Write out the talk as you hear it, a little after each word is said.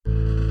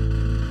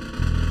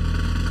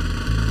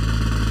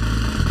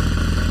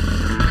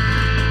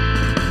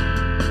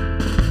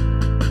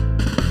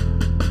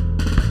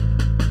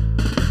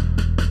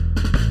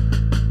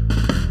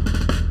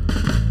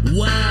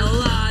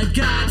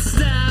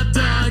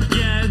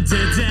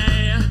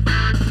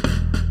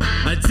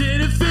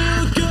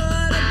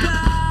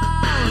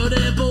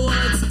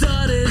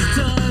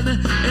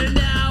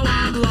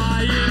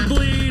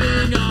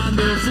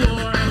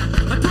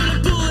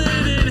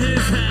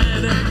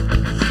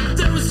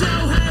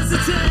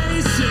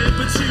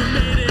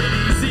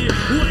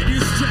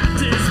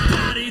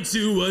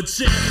a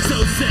chick, so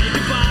say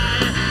goodbye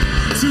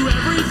to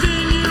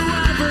everything you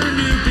ever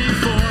knew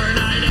before. And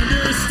I'd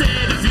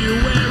understand if you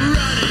went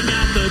running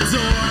out the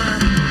door.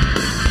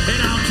 And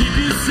I'll keep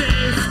you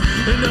safe,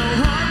 and no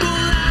harm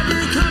will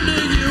ever come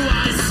to you,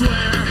 I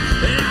swear.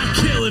 And I'll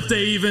kill if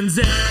they even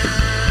dare.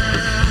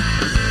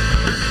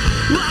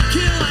 I'll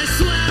kill, I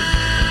swear.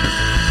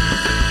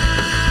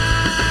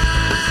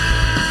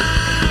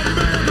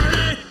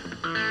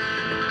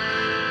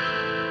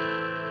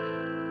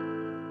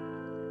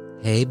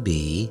 Hey,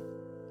 B.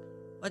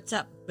 What's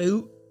up,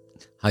 Boot?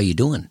 How you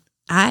doing?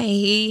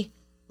 I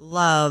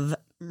love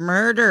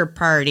Murder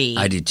Party.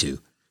 I do too.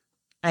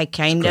 I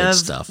kind Great of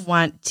stuff.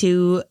 want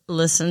to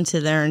listen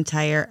to their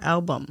entire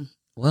album.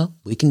 Well,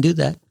 we can do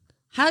that.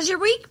 How's your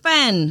week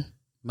been?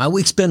 My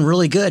week's been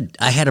really good.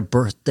 I had a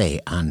birthday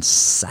on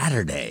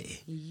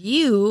Saturday.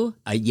 You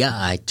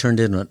I turned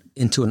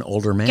into an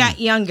older man.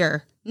 got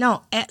younger.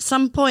 No, at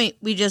some point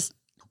we just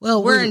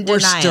Well, we're in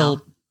denial.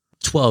 still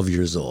 12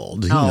 years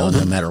old, no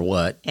matter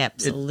what.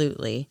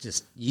 Absolutely.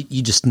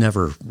 You just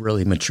never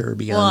really mature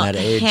beyond that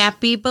age.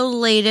 Happy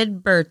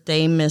belated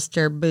birthday,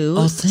 Mr. Booth.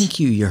 Oh, thank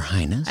you, Your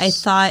Highness. I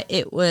thought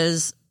it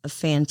was a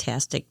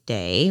fantastic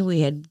day.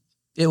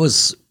 It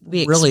was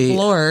We really,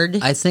 explored.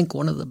 I think,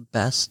 one of the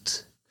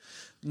best,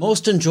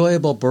 most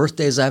enjoyable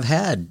birthdays I've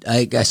had.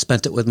 I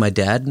spent it with my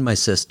dad and my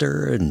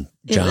sister and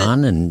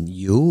John and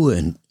you,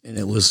 and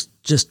it was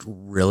just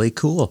really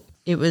cool.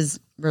 It was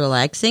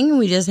relaxing.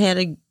 We just had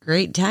a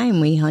great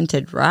time. We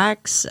hunted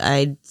rocks.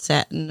 I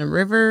sat in the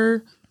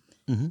river.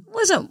 Mm-hmm. It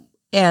wasn't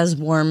as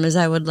warm as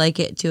I would like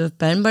it to have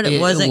been, but it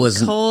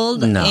wasn't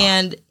cold. No.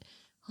 And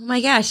oh my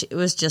gosh, it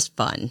was just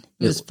fun.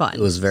 It was fun. It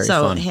was very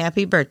fun. So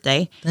happy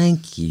birthday.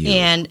 Thank you.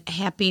 And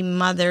happy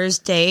Mother's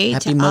Day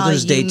Happy to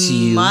Mother's all Day to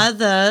you.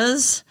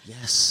 mothers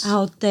Yes.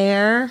 out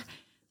there.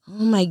 Oh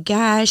my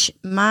gosh,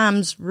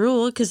 moms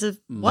rule, because if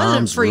it wasn't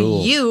Moms for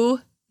rule.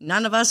 you,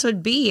 none of us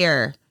would be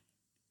here.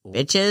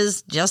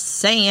 Bitches, just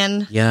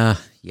saying. Yeah.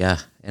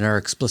 And our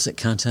explicit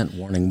content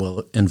warning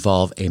will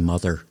involve a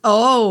mother.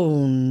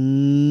 Oh,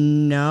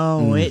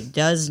 no, it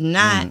does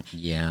not.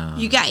 Yeah.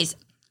 You guys,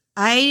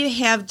 I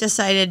have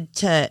decided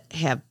to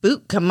have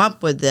Boot come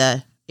up with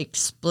the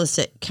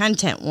explicit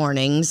content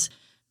warnings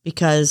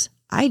because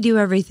I do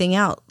everything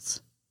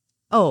else.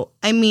 Oh,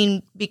 I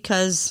mean,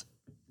 because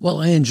Well,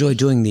 I enjoy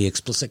doing the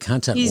explicit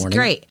content he's warning.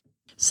 great.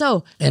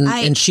 So,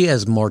 And she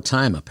has more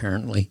time,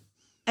 apparently.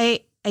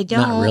 I don't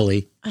Not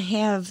really.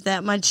 have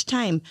that much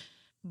time.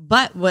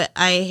 But what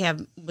I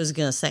was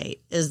going to say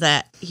is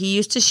that he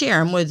used to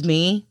share them with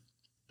me.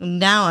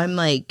 Now I'm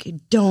like,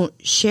 don't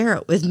share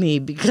it with me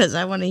because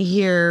I want to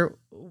hear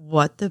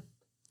what the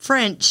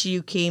French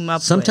you came up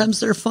with. Sometimes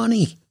they're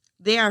funny.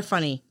 They are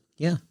funny.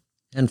 Yeah.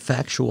 And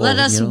factual. Let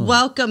us you know.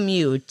 welcome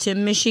you to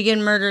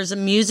Michigan Murders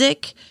and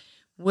Music,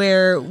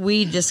 where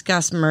we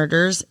discuss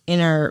murders in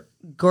our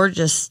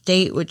gorgeous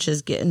state, which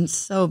is getting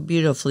so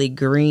beautifully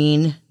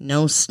green,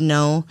 no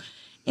snow.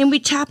 And we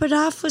top it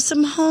off with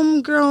some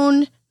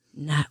homegrown,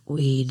 not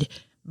weed,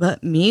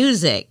 but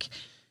music.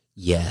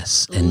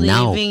 Yes. And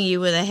now, Leaving you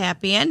with a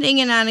happy ending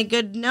and on a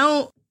good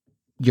note.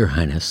 Your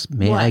Highness,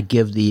 may What? I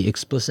give the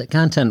explicit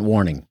content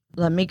warning?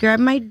 Let me grab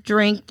my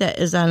drink that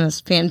is on this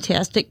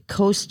fantastic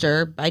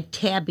coaster by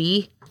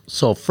Tabby.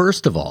 So,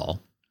 first of all,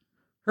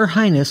 Her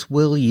Highness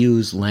will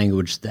use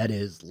language that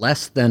is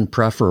less than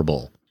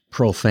preferable.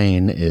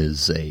 Profane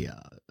is a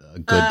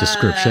good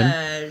description.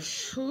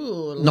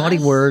 Naughty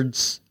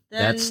words.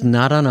 That's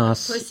not on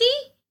us. Pussy?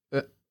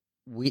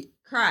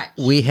 Crotch.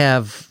 We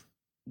have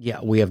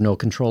no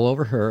control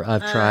over her.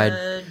 I've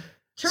tried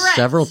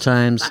several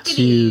times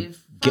to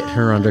get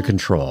her under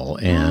control,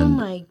 Oh and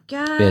my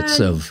God. it's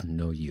of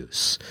no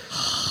use.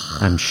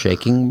 I'm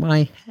shaking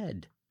my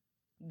head.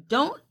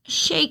 Don't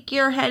shake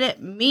your head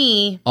at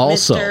me,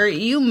 Also- mister.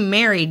 You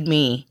married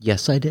me,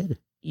 Yes, I did.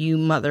 you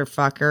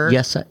motherfucker.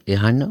 Yes,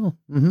 I know.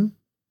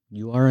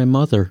 You are a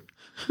mother.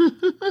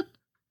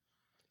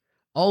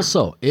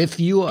 Also, if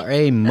you are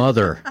a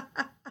mother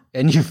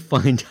and you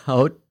find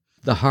out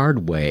the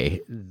hard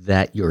way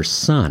that your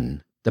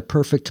son, the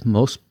perfect,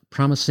 most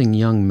promising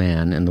young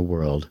man in the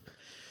world,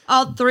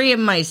 All three of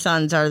my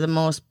sons are the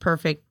most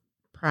perfect,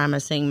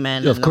 promising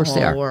men Of in course the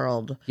they whole are.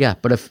 world. yeah,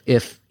 but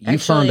if you Actually,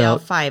 found all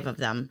out, five of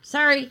them.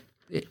 Sorry.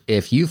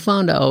 if you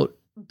found out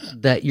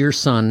that your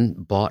son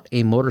bought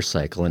a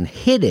motorcycle and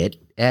hid it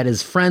at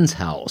his friend's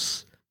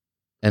house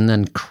and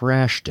then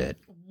crashed it,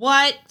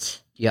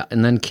 What? yeah,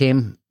 and then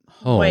came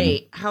home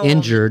Wait, how old-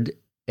 injured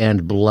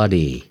and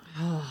bloody.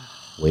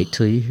 Wait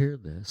till you hear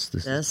this.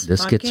 This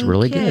gets fucking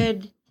really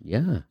good. kid.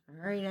 Yeah.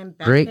 All right, I'm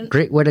back.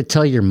 Great way to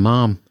tell your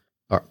mom,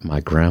 or my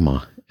grandma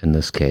in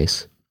this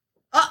case,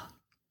 Oh.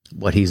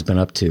 what he's been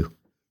up to.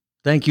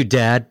 Thank you,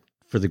 Dad,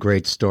 for the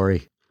great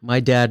story. My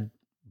dad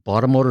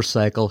bought a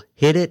motorcycle,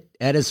 hid it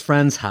at his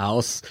friend's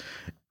house,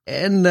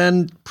 and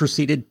then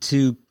proceeded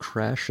to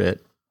crash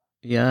it.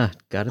 Yeah,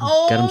 got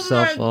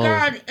himself my all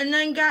God. And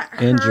then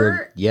got injured.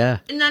 hurt. Yeah.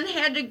 And then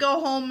had to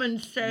go home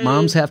and say,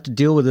 Moms have to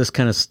deal with this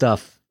kind of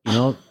stuff, you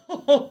know.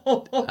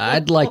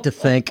 I'd like to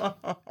think,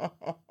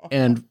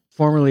 and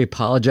formally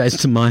apologize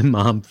to my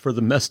mom for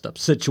the messed up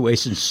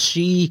situation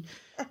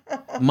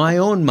my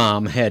own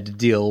mom had to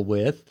deal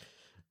with.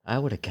 I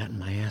would have gotten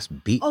my ass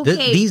beat.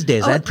 Okay. These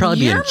days, I'd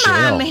probably be in jail.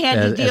 Your mom had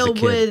to as a deal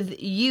kid.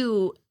 with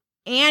you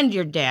and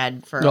your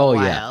dad for a Oh,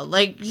 while. yeah.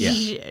 Like,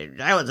 Yeah.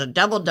 that was a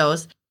double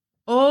dose.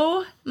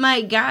 Oh,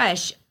 my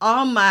gosh.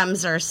 All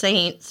moms are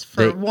saints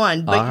for They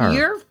one. But are.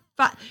 you're...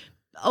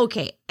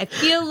 okay, I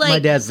feel like... My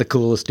dad's the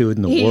coolest dude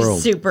in the he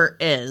world. super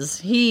is.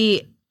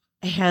 He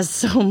has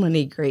so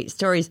many great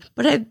stories.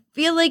 But I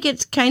feel like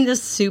it's kind of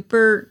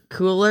super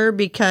cooler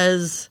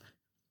because...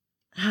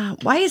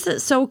 why is it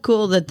so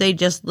cool that they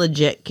just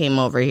legit came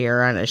over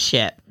here on a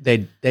ship?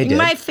 They did.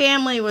 My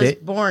family was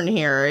born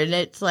here, and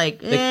it's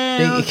like,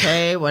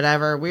 okay,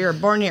 whatever. We were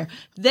born here.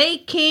 They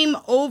came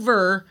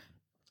over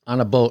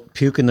On a boat,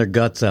 puking their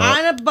guts out.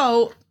 on a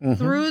boat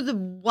through the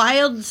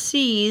wild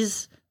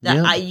seas that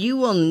Yeah. you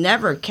will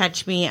never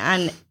catch me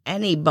on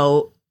any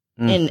boat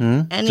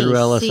in any Through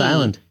Ellis sea.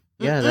 Island.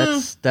 Yeah,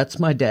 that's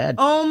my dad.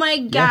 Oh, my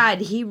God.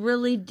 He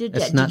really did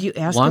It's that. not Did you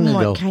ask long him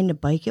ago. what kind of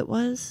bike it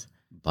was?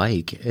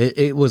 Bike.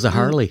 It was a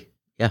Harley.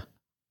 Yeah,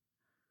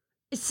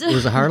 It's it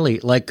was a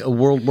Harley, like a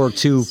World War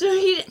II So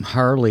he...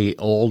 Harley,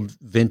 old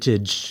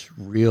vintage,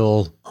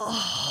 real,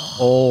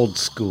 old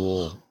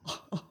school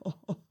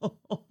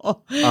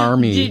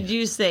Army. Did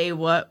you say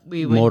what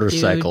we would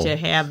Motorcycle. do to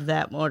have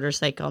that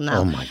motorcycle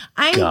now? Oh, my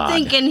I'm God.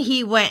 thinking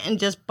he went and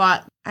just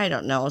bought, I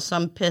don't know,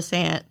 some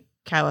pissant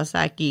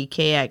Kawasaki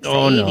KX80.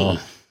 Oh no.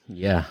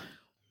 Yeah.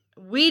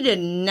 We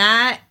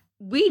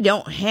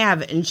don't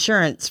have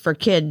insurance for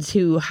kids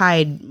who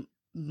hide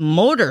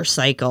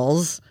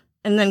motorcycles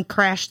and then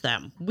crash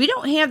them. We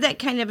don't have that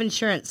kind of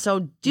insurance.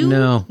 So do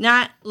No.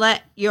 not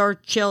let your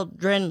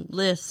children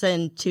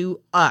listen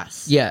to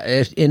us. Yeah,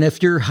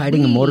 if you're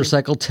hiding a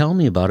motorcycle, tell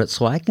me about it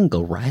so I can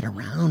go ride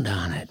around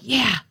on it.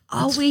 Yeah.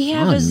 All That's we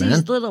have fun, is man.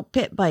 these little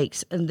pit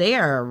bikes, and they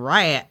are a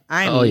riot.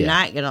 I'm Oh, yeah.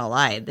 not going to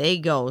lie. They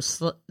go,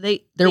 They're they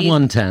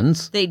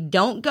 110s. They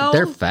don't go,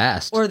 They're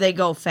fast. or they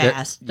go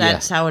fast. yeah.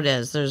 That's how it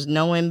is. There's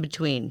no in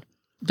between.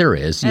 There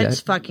is.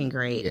 That's fucking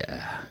great.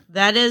 Yeah.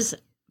 That is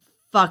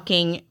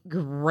fucking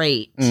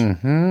great.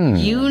 Mm-hmm.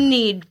 You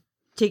need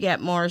to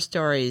get more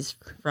stories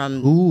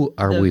from Who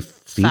are the we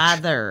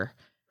father.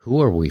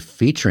 Who are we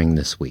featuring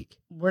this week?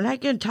 We're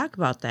not going to talk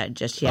about that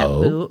just yet,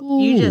 Boo.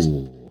 You just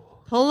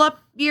pull up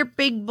your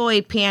big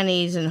boy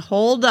panties and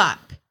hold up.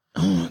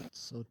 Oh, it's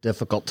so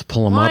difficult to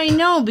pull them Well, up. I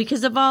know,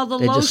 because of all the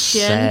They lotion. just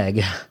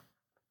sag.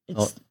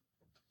 It's,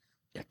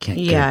 I can't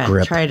get yeah, a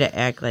grip. try to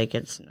act like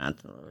it's not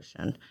the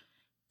lotion.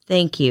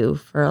 Thank you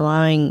for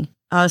allowing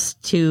us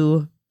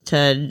to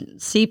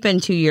seep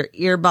into your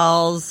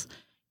earballs,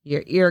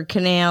 your ear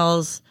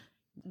canals.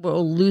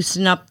 We'll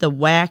loosen up the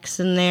wax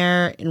in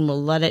there and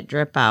we'll let it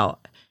drip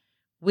out.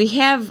 We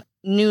have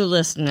new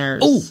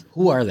listeners. Oh,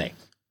 who are they?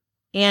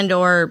 And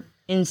or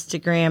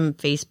Instagram,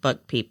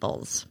 Facebook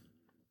peoples.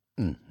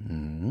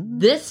 Mm-hmm.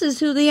 This is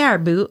who they are,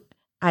 Boot.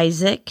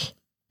 Isaac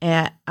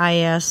at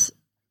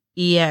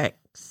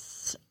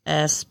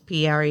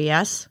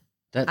ISEXSPRES.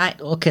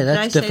 Okay, did I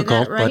that's say that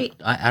difficult, right?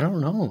 but I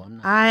don't know. I'm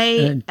not,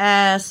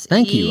 ISEXSPRES.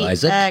 Thank you,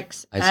 Isaac.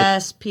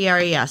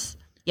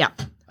 Yeah.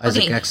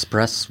 Isaac Okay.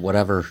 Express,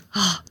 whatever.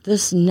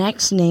 This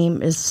next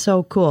name is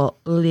so cool.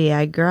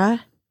 Liegra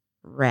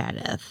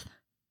Radith.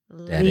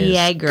 That is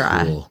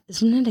Liegra. cool.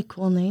 Isn't it a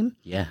cool name?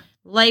 Yeah.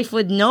 Life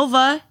with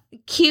Nova.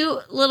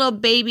 Cute little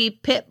baby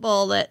pit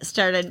bull that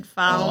started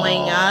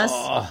following us.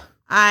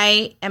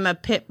 I am a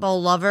pit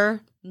bull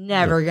lover.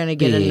 Never going to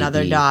get another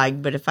baby.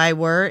 dog, but if I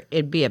were,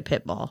 it'd be a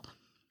pit bull.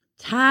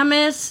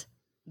 Thomas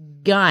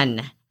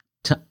Gunn.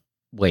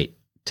 Wait,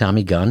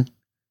 Tommy Gunn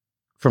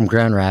from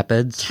Grand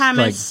Rapids?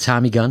 Thomas- Like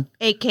Tommy Gunn?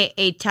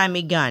 A.K.A.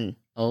 Tommy Gunn.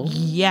 Oh.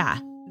 Yeah.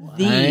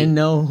 I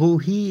know who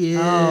he is.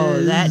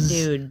 Oh, that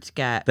dude's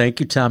got... Thank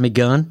you, Tommy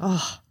Gunn.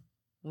 Oh,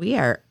 we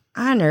are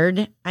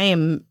honored. I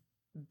am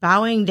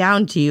bowing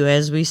down to you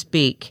as we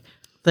speak.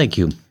 Thank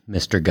you,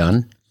 Mr.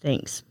 Gunn.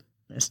 Thanks,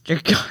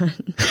 Mr. Gunn.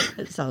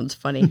 That sounds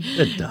funny.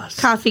 It does.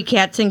 Coffee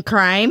Cats in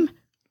Crime.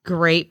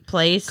 Great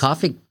place.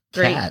 Coffee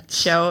Great Cats.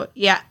 show.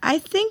 Yeah, I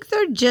think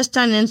they're just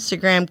on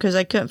Instagram because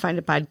I couldn't find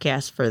a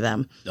podcast for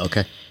them.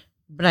 Okay.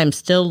 But I'm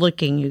still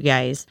looking, you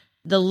guys.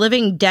 The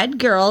Living Dead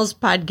Girls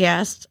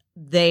podcast.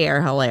 They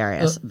are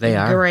hilarious. They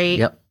are? Great.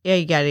 Yep. Yeah,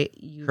 you got it.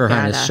 Her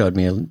Highness showed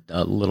me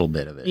a little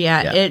bit of it.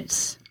 Yeah,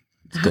 it's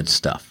good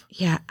stuff.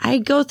 Yeah, I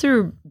go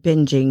through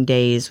binging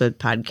days with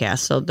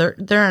podcasts, so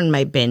they're on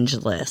my binge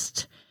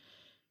list.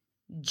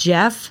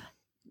 Jeff,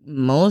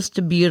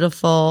 most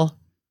beautiful,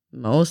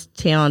 most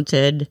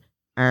talented,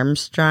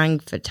 Armstrong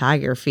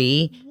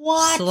Photography.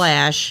 What?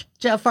 /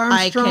 Jeff I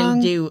Armstrong? can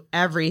do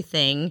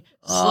everything.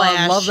 /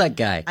 I love that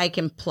guy. I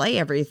can play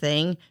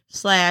everything. /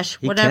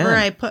 He whatever can.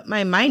 I put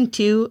my mind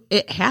to,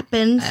 it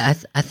happens. I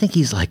think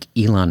he's like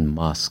Elon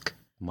Musk,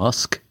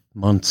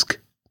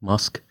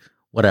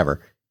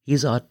 whatever.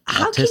 He's How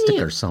can autistic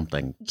you- or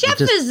something. Jeff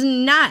is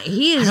not.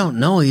 He I is don't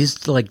know.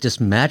 He's like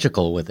just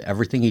magical with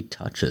everything he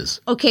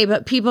touches. okay,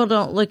 but people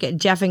don't look at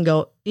Jeff and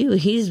go, ew,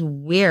 he's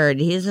weird.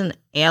 He's an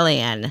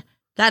alien.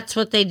 That's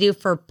what they do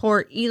for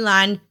poor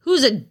Elon,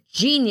 who's a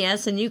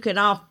genius, and you can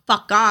all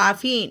fuck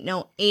off. He ain't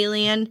no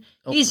alien.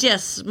 He's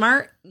just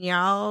smart. You're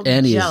all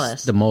And jealous.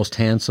 he's the most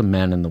handsome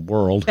man in the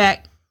world.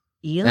 Back,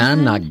 Elon? And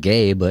I'm not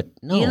gay, but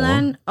no.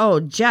 Elon?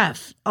 Oh,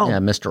 Jeff. Oh, Yeah,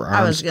 Mr. Armstrong.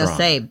 I was going to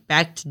say,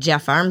 back to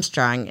Jeff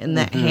Armstrong and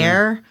that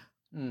hair.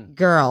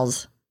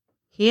 Girls,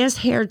 he has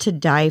hair to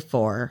die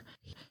for.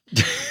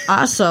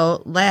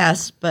 Also,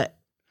 last, but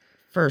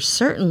for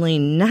certainly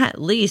not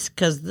least,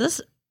 because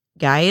this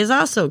guy is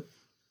also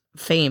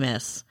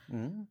famous.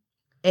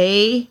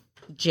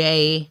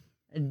 A.J.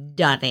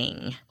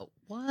 Dunning.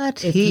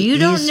 What? If you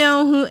don't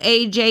know who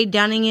A.J.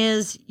 Dunning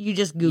is, you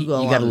just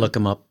Google You got to him. look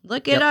him up.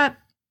 Look it up.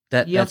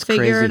 You'll That's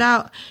figure crazy. it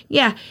out.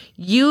 Yeah.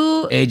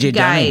 You A.J.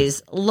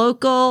 guys,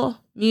 local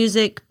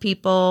music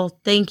people,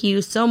 thank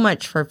you so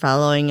much for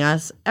following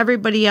us.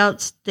 Everybody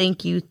else,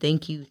 thank you,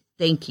 thank you,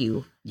 thank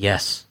you.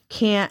 Yes.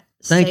 Can't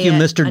Thank say you,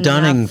 it Mr.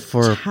 Dunning, enough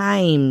for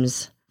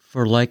times.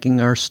 liking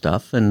our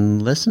stuff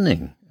and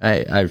listening.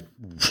 I'm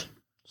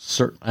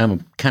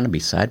kind of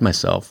beside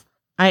myself.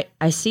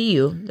 I see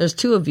you. There's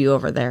two of you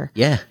over there.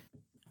 Yeah.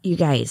 You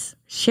guys,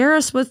 share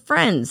us with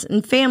friends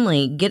and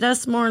family. Get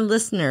us more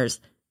listeners.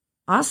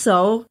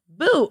 Also,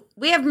 boo,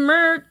 we have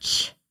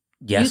merch.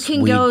 Yes, you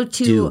can we go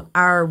to do.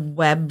 our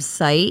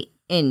website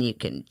and you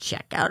can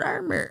check out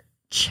our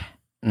merch.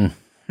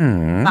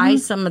 Hmm. Buy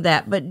some of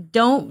that, but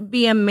don't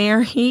be a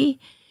Mary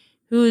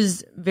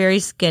who's very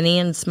skinny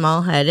and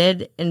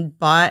small-headed and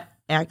bought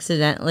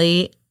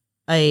accidentally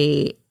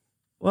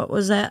what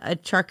was that? A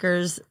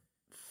trucker's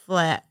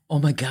flat. Oh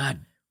my God.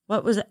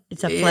 What was it?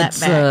 It's a flat It's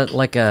back.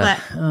 like a,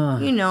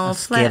 Flat- you know, a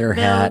flat skater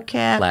bill hat,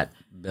 cap. flat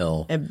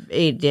bill.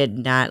 It did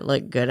not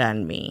look good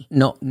on me.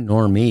 No,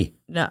 nor me.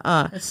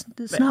 Nuh-uh.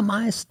 It's not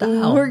my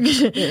style. We're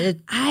gonna, It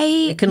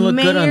I can look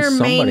may good on or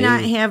may somebody.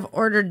 not have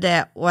ordered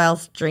that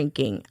whilst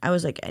drinking. I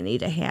was like, I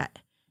need a hat.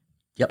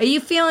 Yep. Are you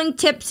feeling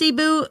tipsy,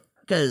 Boo?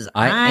 Because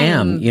I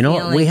am. You know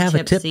what? We have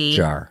a tip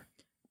jar.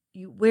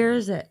 Where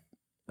is it?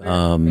 We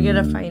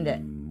gotta find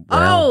it.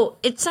 Well,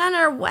 It's on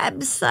our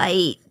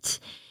website.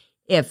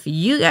 If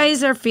you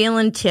guys are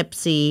feeling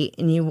tipsy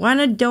and you want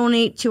to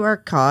donate to our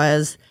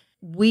cause,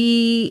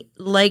 we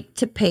like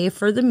to pay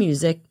for the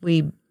music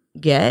we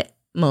get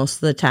most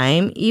of the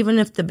time, even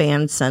if the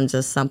band sends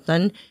us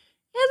something.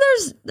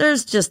 Yeah,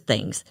 there's just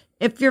things.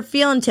 If you're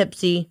feeling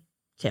tipsy,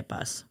 tip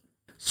us.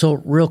 So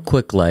real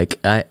quick,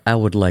 I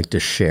would like to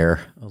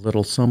share a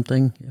little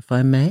something, if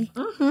I may.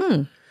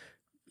 Mm-hmm.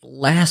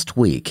 Last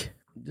week,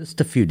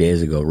 just a few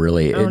days ago,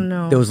 really, Oh,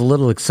 no. there was a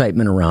little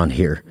excitement around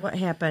here. What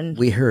happened?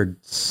 We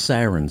heard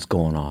sirens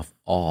going off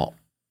all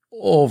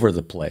over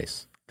the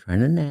place.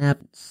 Trying to nap,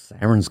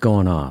 sirens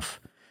going off.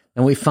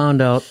 And we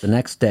found out the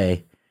next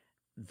day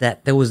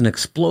that there was an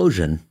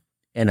explosion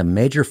and a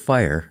major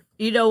fire.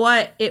 You know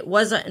what? It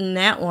wasn't in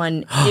that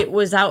one. It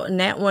was out in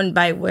that one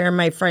by where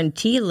my friend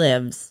T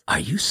lives. Are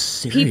you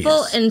serious?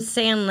 People in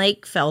Sand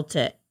Lake felt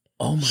it.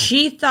 Oh my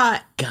She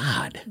thought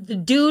God. the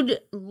dude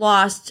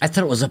lost I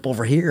thought it was up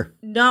over here.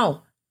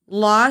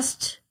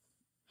 lost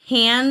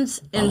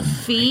hands and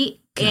feet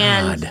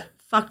and God.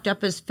 fucked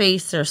up his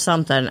face or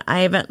something. I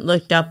haven't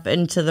looked up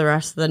into the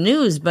rest of the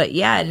news, but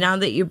yeah, now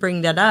that you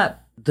bring that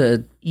up,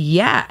 The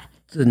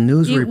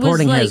news It was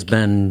reporting has like-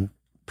 been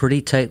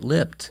pretty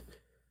tight-lipped.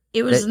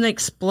 it was an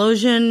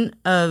explosion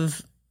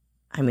of,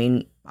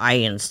 I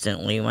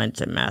instantly went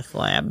to meth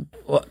lab.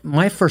 Well,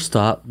 my first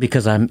thought,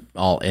 because I'm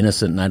all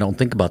innocent and I don't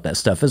think about that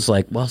stuff, is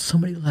like, well,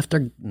 somebody left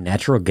their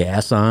natural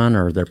gas on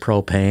or their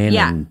propane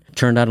Yeah. and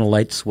turned on a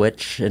light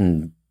switch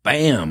and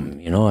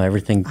bam,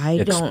 everything I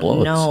explodes.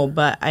 don't know,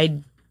 but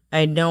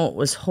I know it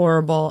was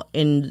horrible.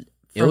 And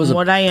It from was a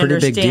what I pretty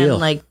big deal. understand,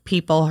 like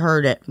people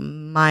heard it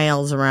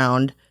miles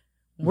around.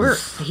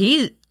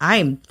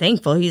 I'm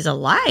thankful he's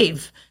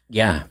alive.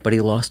 Yeah, but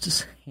he lost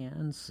his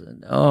hands.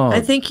 And, I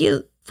think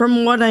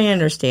from what I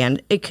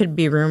understand, it could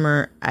be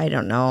rumor. I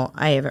don't know.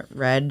 I haven't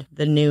read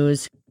the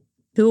news.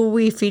 Who are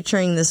we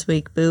featuring this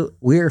week, Boot?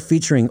 we're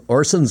featuring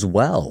Orson's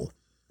Well.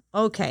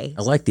 Okay.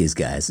 I like these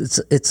guys.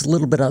 It's a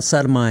little bit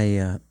outside of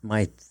my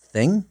my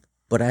thing,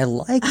 but I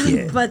like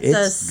it. But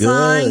the It's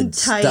song good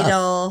stuff.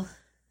 title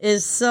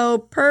is so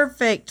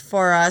perfect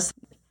for us.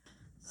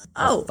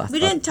 Oh, we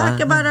didn't talk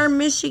about our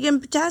Michigan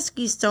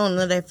Petoskey stone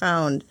that I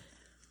found.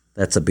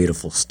 That's a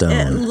beautiful It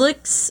stone.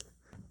 looks,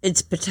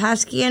 it's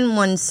Petoskey on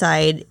one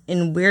side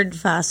and weird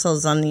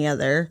fossils on the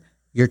other.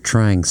 You're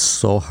trying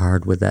so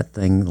hard with that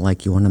thing,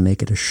 like you want to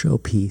make it a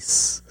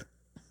showpiece.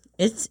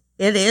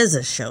 It is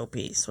a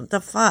showpiece. What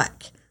the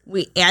fuck?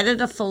 We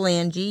added a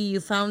phalange. You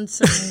found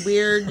some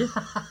weird.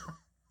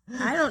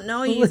 I don't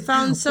know. You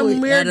found some we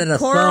weird added a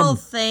coral thumb.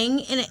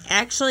 thing, and it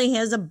actually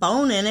has a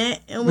bone in it.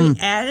 And we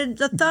added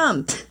the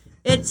thumb.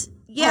 It's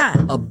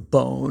A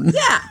bone.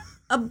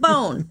 a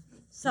bone.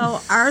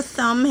 So our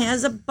thumb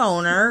has a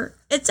boner.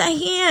 It's a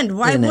hand.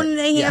 Why In it, wouldn't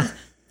they yeah. have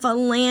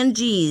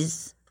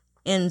phalanges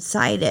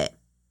inside it?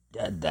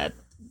 That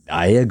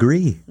I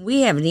agree.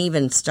 We haven't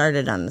even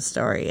started on the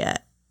story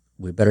yet.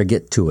 We better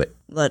get to it.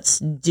 Let's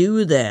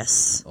do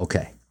this.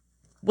 Okay.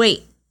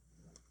 Wait.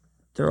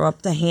 Throw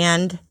up the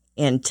hand.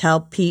 and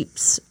tell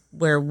peeps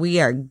where we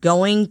are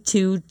going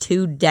to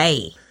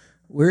today.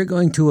 We're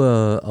going to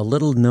a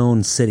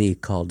little-known city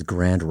called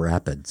Grand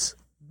Rapids.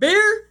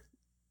 Beer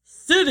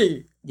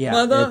City.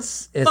 Yeah,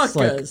 it's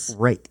like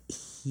right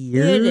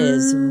here. It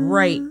is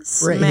right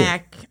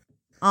smack,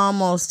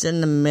 almost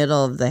in the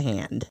middle of the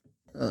hand.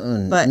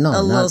 But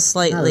a little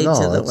slightly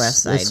to the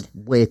west side. It's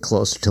way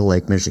closer to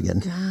Lake Michigan.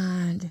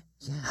 God.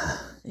 Yeah.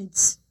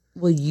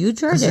 Will you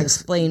try to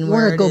explain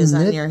where it is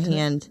on your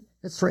hand?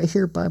 It's right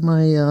here by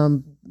my,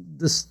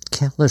 this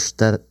callus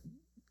that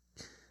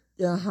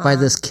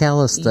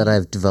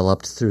I've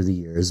developed through the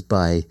years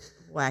by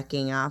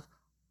whacking off.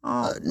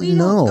 Oh, we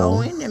don't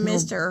go into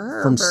Mr.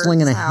 Herbert's from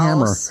slinging a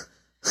hammer.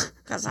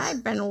 Because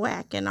I've been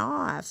whacking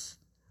off.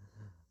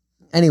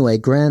 Anyway,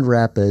 Grand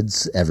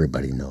Rapids,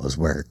 everybody knows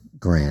where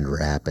Grand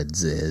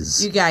Rapids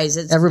is. You guys,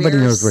 it's everybody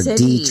Beer knows where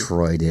City.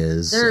 Detroit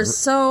is. There's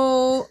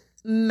so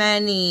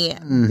many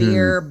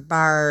beer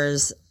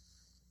bars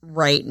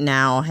right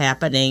now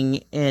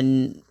happening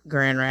in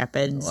Grand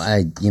Rapids.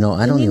 You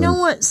know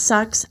what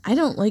sucks? I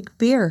don't like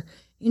beer.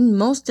 In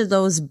most of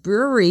those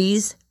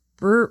breweries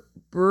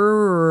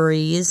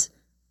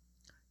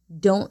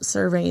don't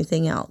serve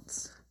anything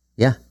else.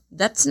 Yeah.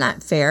 That's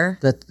not fair.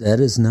 That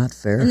is not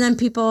fair. And then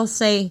people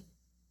say,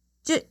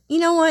 you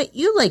know what?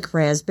 You like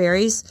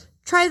raspberries.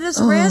 Try this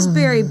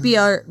raspberry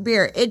beer.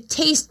 It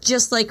tastes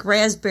just like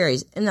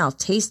raspberries. And I'll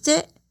taste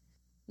it.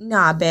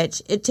 Nah,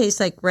 bitch. It tastes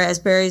like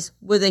raspberries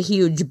with a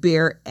huge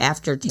beer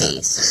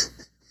aftertaste.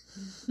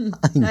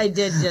 I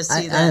did just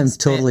see that. I am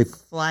totally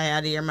fly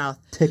out of your mouth.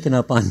 Picking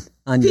up on your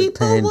pain.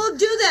 People will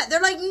do that.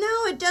 They're like,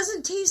 no, it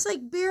doesn't taste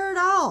like beer at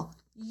all.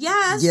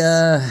 Yes.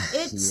 Yeah.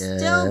 It's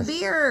still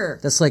beer.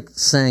 That's like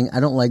saying, I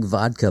don't like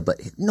vodka,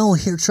 but no,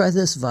 here, try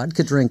this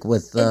vodka drink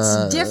with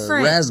it's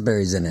different.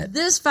 Raspberries in it.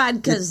 This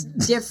vodka's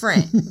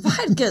different.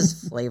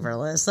 Vodka's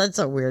flavorless. That's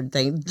a weird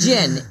thing.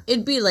 Gin.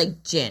 It'd be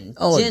like gin.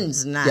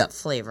 Gin's not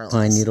flavorless.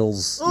 Pine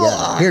needles.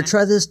 Yeah. Here,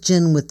 try this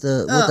gin with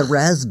the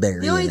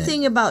raspberry The only in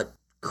thing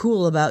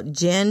cool about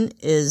gin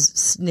is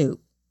Snoop.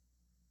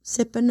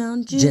 Sipping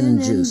on gin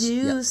and juice.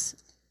 Yep.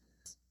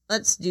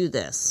 Let's do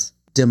this.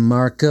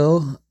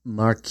 DeMarco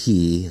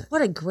Marquis.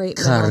 What a great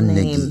Carnegie.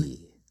 name.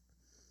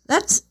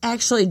 That's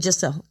actually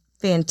just a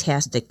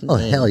fantastic name. Oh,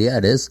 hell yeah,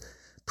 it is.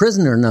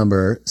 Prisoner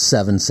number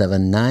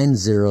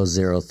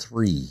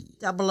 779003.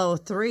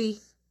 003.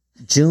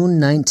 June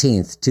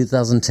 19th,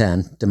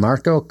 2010,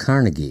 DeMarco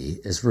Carnegie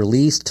is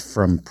released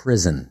from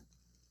prison.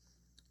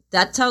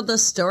 That's how the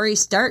story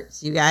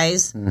starts, you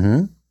guys.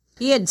 Mm-hmm.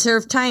 He had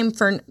served time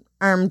for an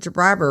armed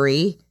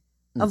robbery,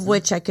 of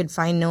which I could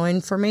find no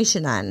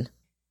information on.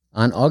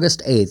 On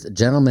August 8th, a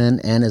gentleman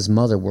and his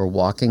mother were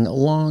walking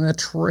along a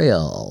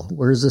trail.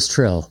 Where's this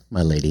trail,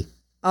 my lady?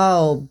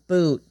 Oh,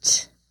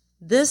 boot.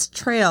 This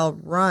trail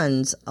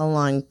runs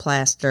along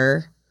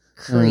Plaster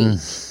Creek.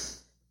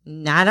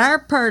 Not our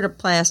part of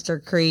Plaster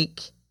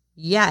Creek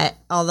yet,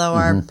 although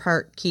our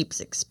part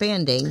keeps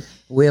expanding.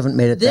 We haven't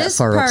made it that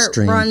far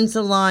upstream. This part runs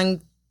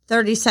along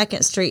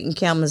 32nd Street and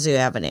Kalamazoo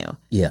Avenue.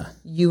 Yeah.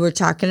 You were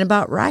talking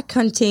about rock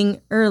hunting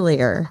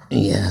earlier.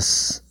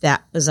 Yes.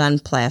 That was on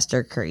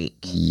Plaster Creek.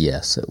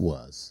 Yes, it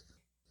was.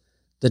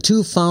 The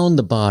two found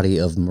the body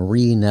of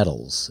Marie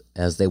Nettles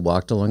as they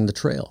walked along the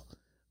trail.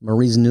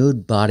 Marie's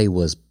nude body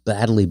was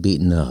badly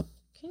beaten up.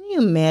 Can you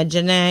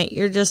imagine that?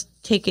 You're just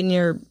taking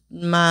your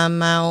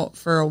mom out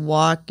for a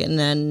walk and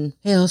then...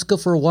 Hey, let's go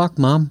for a walk,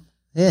 Mom.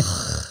 Yeah.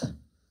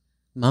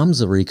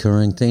 Mom's a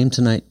recurring theme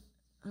tonight.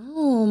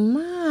 Oh,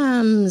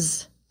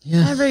 moms.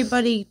 Yeah.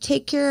 Everybody,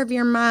 take care of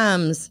your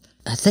moms.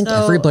 I think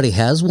everybody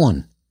has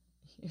one.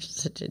 You're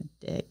such a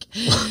dick.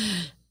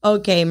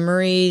 Okay,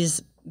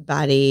 Marie's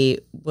body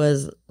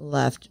was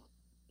left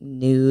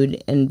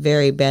nude and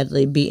very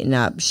badly beaten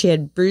up. She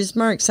had bruise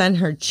marks on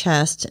her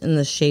chest in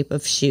the shape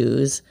of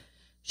shoes.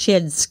 She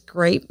had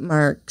scrape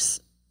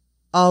marks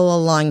all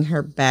along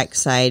her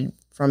backside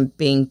from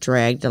being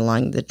dragged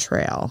along the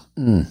trail.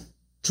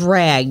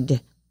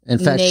 Dragged. In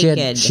fact,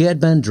 naked. she had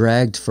been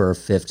dragged for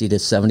 50 to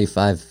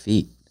 75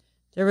 feet.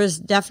 There was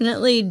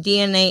definitely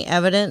DNA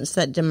evidence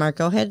that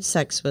DeMarco had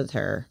sex with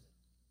her.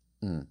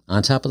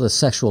 On top of the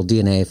sexual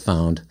DNA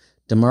found,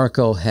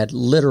 DeMarco had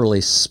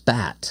literally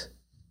spat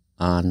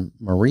on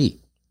Marie.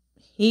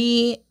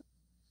 He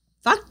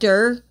fucked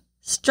her,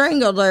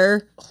 strangled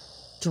her,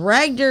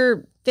 dragged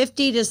her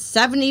 50 to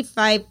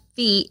 75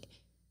 feet,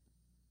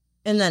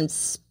 and then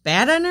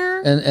spat on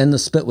her? And the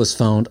spit was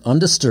found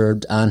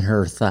undisturbed on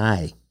her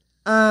thigh.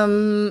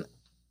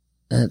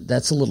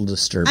 That's a little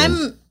disturbing.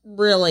 I'm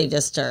really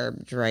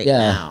disturbed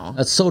now.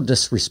 That's so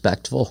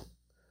disrespectful.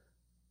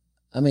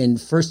 I mean,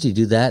 first you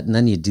do that, and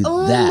then you do that.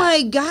 Oh,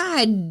 my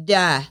God.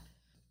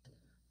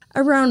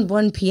 Around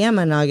 1 p.m.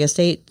 on August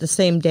 8th, the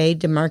same day,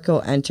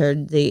 DeMarco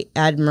entered the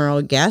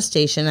Admiral gas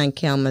station on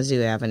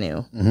Kalamazoo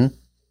Avenue. Mm-hmm.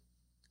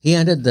 He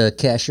handed the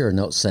cashier a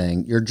note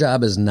saying, "Your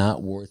job is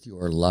not worth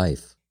your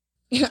life."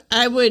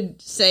 I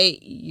would say,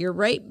 "You're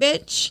right,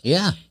 bitch."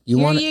 Yeah.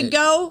 Here you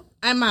go.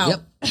 I'm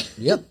out.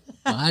 Yep.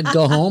 I'd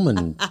go home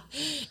and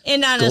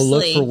honestly, go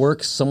look for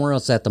work somewhere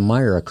else at the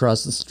Meijer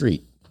across the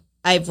street.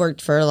 I've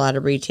worked for a lot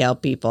of retail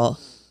people.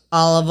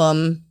 All of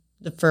them,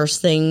 the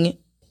first thing,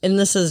 and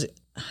this is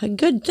a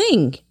good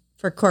thing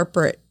for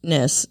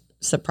corporateness,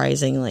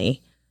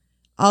 surprisingly,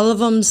 all of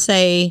them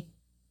say,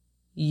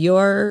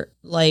 your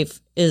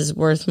life is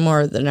worth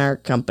more than our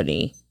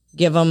company.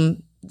 Give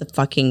them the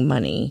fucking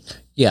money.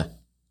 Yeah.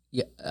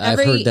 I've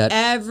heard that.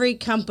 Every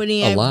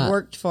company a I've lot.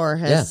 worked for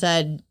has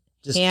said,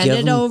 Just hand give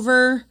it 'em-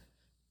 over.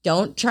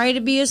 Don't try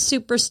to be a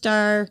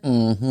superstar.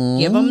 Mhm.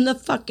 Give them the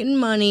fucking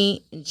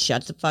money and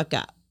shut the fuck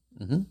up.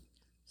 Mhm.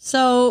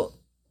 So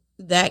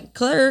that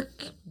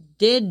clerk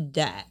did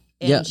that.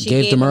 And Yeah, she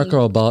gave him-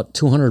 DeMarco about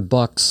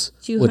 $200,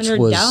 which $200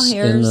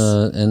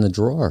 was in the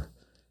drawer.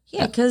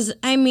 Yeah, because,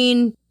 I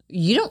mean,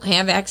 you don't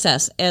have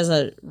access as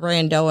a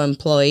rando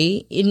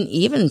employee. And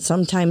even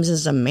sometimes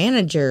as a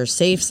manager,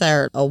 safes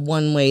are a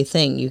one-way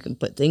thing. You can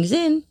put things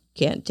in,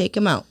 can't take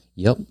them out.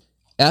 Yep.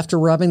 After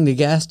robbing the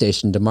gas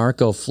station,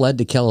 DeMarco fled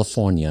to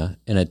California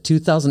in a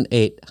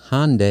 2008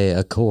 Hyundai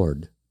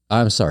Accord.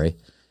 I'm sorry.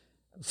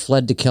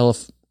 Fled to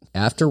California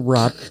after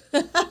God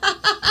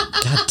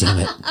damn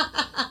it.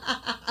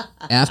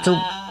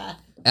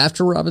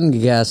 After robbing the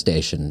gas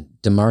station,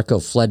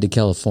 DeMarco fled to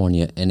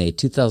California in a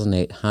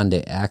 2008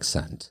 Hyundai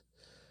Accent,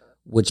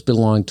 which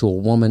belonged to a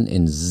woman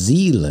in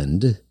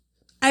Zealand.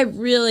 I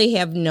really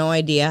have no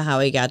idea how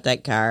he got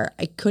that car.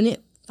 I couldn't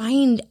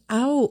find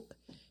out.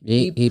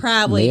 He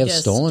probably may have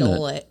just stolen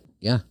stole it.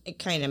 Yeah. It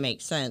kind of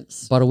makes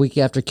sense. About a week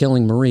after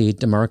killing Marie,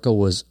 DeMarco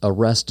was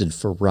arrested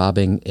for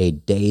robbing a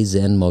Days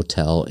Inn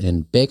motel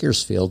in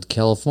Bakersfield,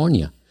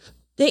 California.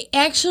 They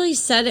actually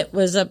said it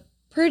was a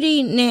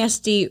pretty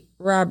nasty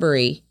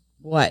robbery.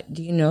 What?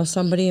 Do you know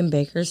somebody in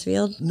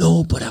Bakersfield?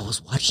 No, but I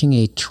was watching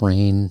a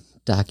train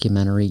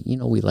documentary. You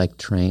know, we like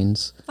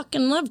trains.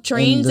 Fucking love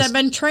trains. this I've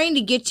been trying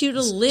to get you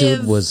to Dude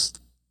live was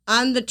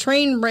on the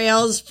train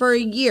rails for a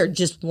year.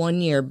 Just 1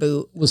 year,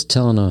 boot.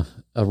 telling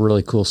a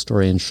really cool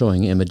story and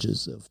showing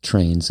images of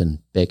trains in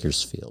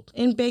Bakersfield.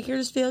 In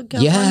Bakersfield,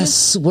 California?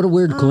 Yes, what a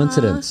weird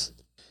coincidence.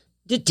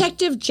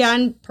 Detective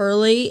John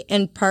Purley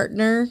and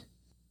partner,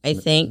 I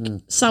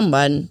think,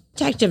 someone,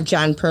 Detective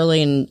John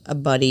Purley and a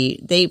buddy,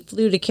 they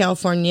flew to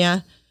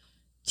California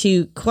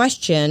to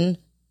question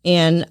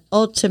and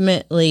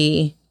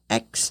ultimately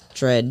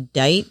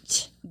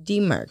extradite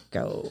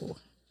DeMarco.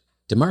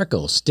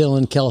 DeMarco, still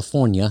in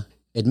California,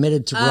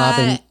 admitted to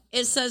robbing...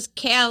 It says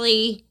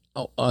Cali.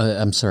 Oh,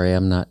 I'm sorry,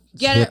 I'm not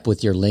Get hip it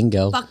with your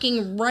lingo.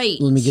 Fucking right.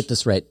 Let me get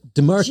this right.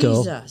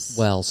 DeMarco, Jesus.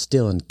 while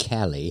still in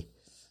Cali,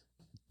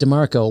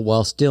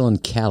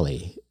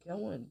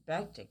 Going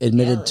back to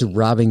admitted to Cali.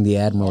 robbing the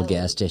Admiral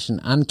gas station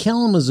on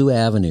Kalamazoo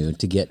Avenue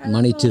to get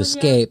money to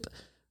escape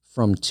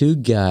from two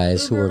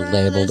guys who were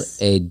labeled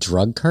a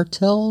drug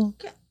cartel.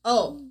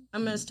 Oh,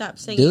 I'm going to stop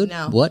singing Dude,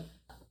 now. what?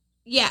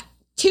 Yeah,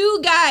 two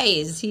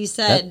guys, he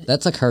said.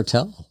 That's a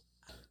cartel?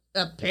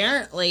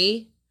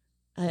 Apparently.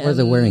 Are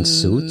they wearing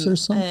suits or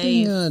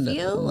something? I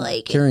feel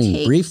like carrying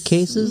it takes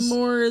briefcases?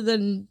 more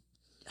than.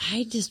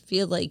 I just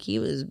feel like he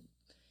was.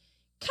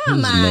 He Come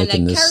was on,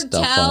 making a this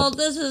stuff cartel. up.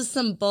 This is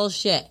some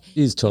bullshit.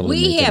 He's totally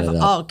We making have it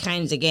up. all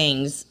kinds of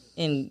gangs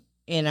in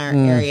our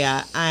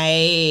area.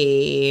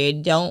 I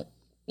don't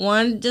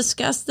want to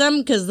discuss them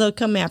because they'll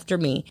come after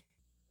me.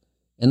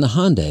 In the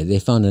Hyundai, they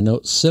found a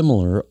note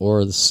similar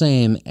or the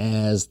same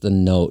as the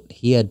note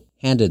he had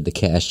handed the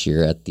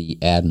cashier at the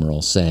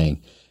Admiral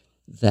saying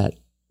that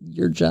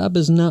your job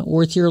is not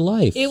worth your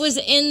life. It was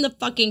in the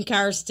fucking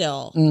car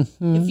still.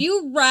 If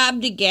you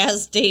robbed a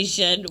gas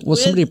station Well, with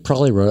somebody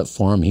probably wrote it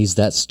for him. He's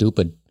that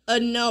stupid. a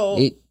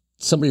note,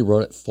 Somebody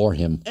wrote it for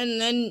him. and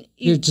then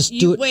You just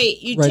do it.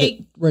 Wait, you write take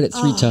it, write it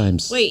three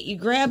times. Wait, you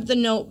grab the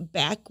note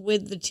back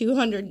with the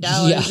 $200.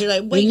 Yeah. You're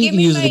like, And wait, you give can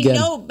me use it my again.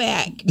 note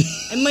back.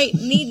 I might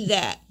need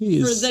that for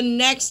Yes. the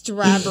next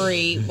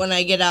robbery when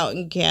I get out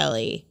in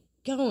Cali.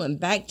 Going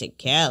back to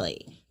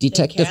Cali.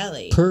 Detective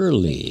Cali.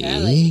 Purley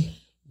Cali.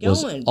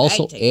 was Going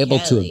also back to able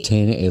to Cali.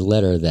 obtain a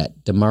letter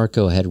that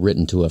DeMarco had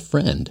written to a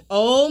friend.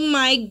 Oh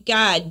my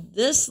God.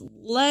 This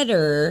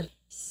letter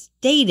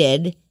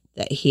stated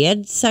that he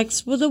had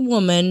sex with a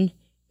woman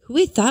who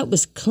he thought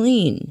was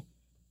clean.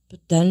 But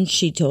then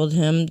she told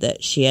him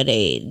that she had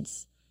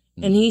AIDS.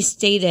 And he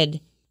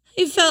stated,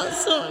 I felt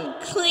so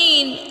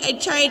unclean. I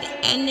tried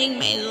ending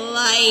my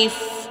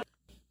life.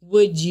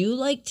 Would you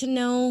like to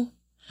know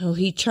how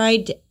he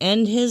tried to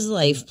end his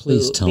life?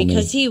 Please Boo? tell me,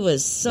 Because he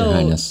was Your so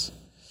Highness.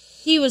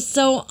 he was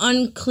so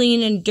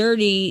unclean and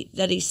dirty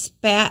that he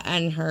spat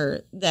on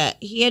her that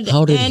he had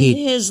How to did end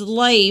he- his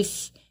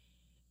life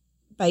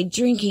by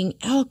drinking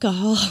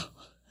alcohol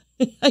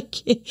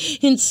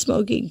and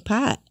smoking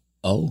pot.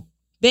 Oh,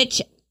 Bitch,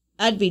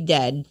 I'd be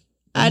dead.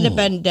 I'd have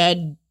been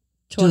dead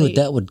 20. dude,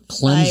 that would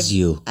cleanse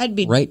you. I'd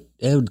be right.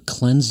 It would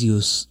cleanse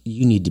you.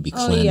 You need to be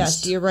Oh, cleansed.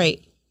 yes, you're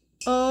right.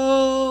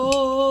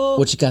 Oh.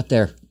 What you got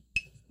there?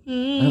 I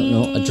don't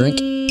know. A drink?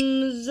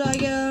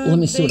 Zaga, Let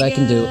me see what I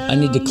can do. I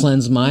need to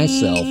cleanse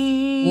myself.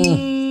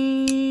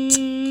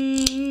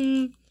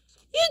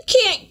 You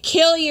can't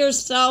kill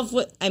yourself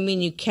with. I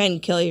mean, you can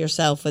kill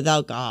yourself with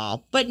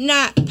alcohol, but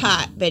not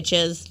pot,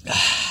 bitches.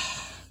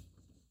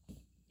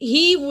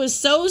 he was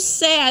so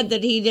sad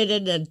that he did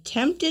an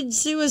attempted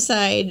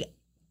suicide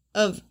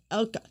of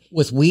alcohol.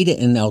 With weed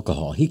and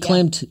alcohol. He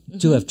claimed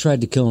to have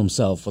tried to kill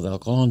himself with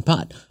alcohol and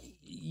pot.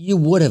 You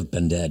would have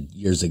been dead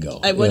years ago.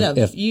 I would have.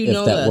 If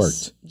that worked.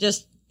 worked.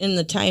 Just in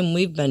the time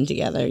we've been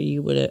together,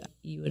 you would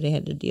have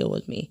had to deal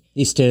with me.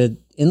 He stated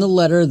in the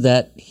letter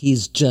that he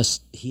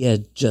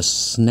had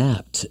just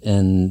snapped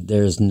and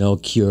there's no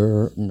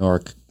cure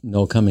nor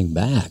no coming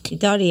back. He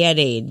thought he had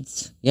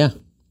AIDS. Yeah.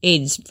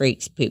 AIDS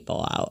freaks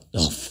people out.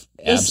 Oh,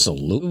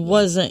 absolutely. It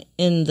wasn't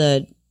in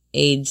the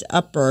AIDS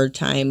uproar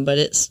time, but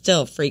it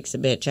still freaks a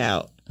bitch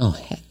out. Oh,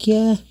 heck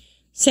yeah.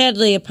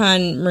 Sadly,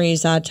 upon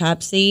Marie's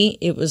autopsy,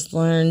 it was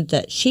learned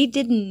that she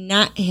did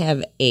not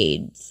have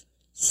AIDS.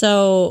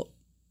 So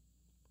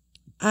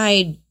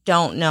I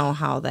don't know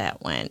how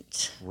that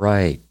went.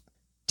 Right.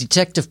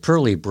 Detective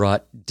Purley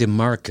brought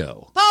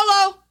DeMarco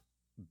Polo!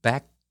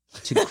 back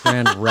to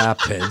Grand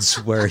Rapids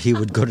where he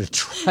would go to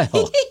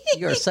trial.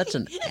 You're such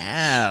an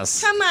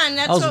ass. Come on,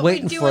 that's I was what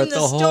waiting we do for in it the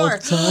the store. whole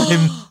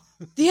time.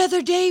 The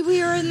other day we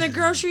were in the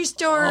grocery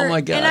store. Oh, my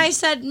God. And I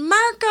said,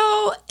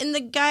 Marco, and the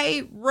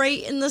guy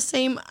right in the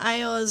same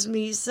aisle as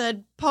me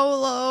said,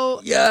 Polo.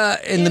 Yeah,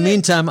 in the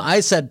meantime, I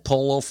said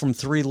Polo from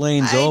 3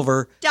 lanes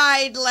over.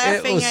 Died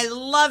laughing. was- I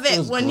love it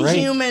was when great.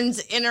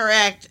 humans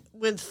interact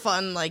with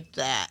fun like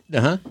that.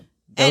 Uh-huh.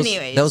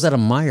 Anyways. That was at a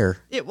Meijer.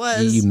 It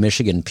was. You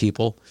Michigan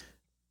people.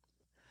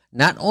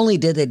 Not only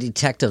did the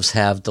detectives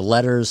have the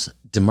letters,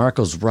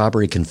 DeMarco's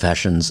robbery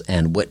confessions,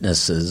 and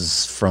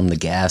witnesses from the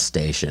gas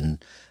station,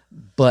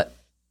 but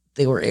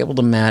they were able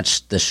to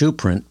match the shoe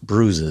print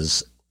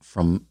bruises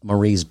from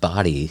Marie's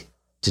body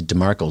to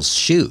DeMarco's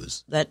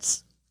shoes.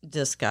 That's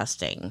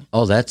disgusting.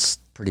 Oh, that's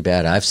pretty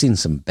bad. I've seen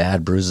some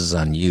bad bruises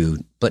on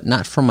you, but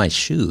not from my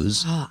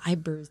shoes. Oh, I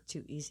bruised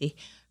too easy.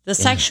 The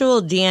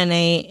sexual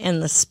DNA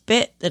and the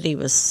spit that he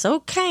was so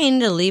kind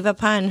to leave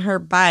upon her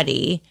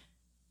body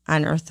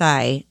on her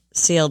thigh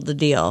sealed the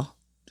deal.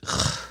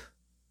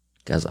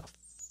 Guy's a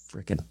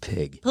freaking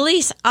pig.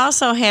 Police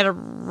also had a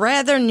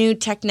rather new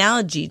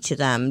technology to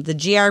them. The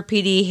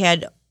GRPD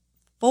had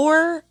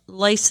 4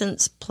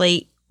 license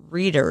plate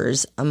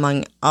readers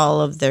among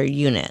all of their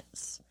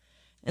units.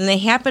 And they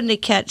happened to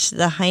catch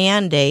the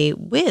Hyundai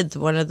with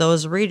one of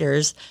those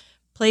readers,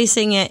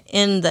 placing it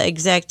in the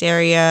exact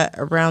area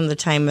around the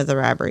time of the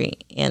robbery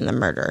and the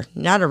murder.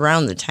 Not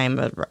around the time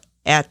of,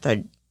 at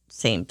the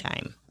same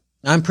time.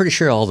 I'm pretty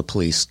sure all the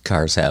police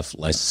cars have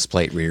license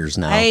plate readers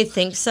now. I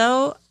think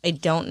so. I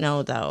don't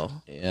know, though.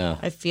 Yeah.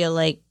 I feel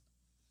like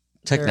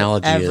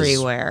Technology they're is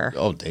everywhere.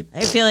 Oh,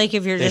 I feel like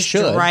if you're They just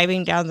should.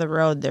 driving down the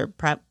road, they're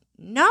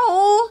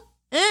No.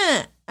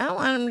 I don't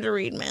want them to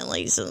read my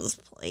license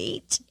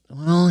plate.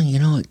 well,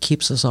 it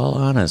keeps us all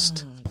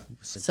honest.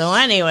 So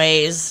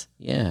anyways,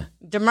 Yeah.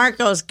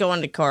 DeMarco's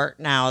going to court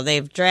now.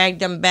 They've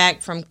dragged him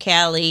back from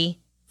Cali.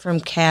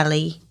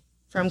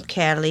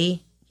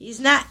 He's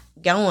not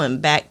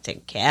going back to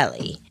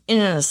Cali. In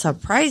a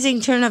surprising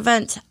turn of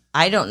events,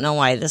 I don't know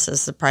why this is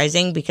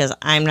surprising because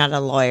I'm not a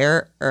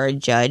lawyer or a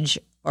judge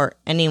or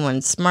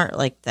anyone smart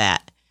like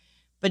that.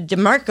 But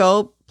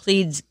DeMarco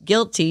pleads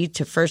guilty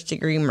to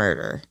first-degree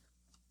murder.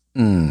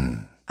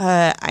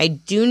 I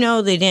do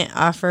know they didn't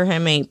offer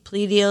him any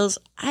plea deals.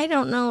 I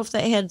don't know if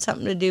that had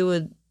something to do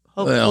with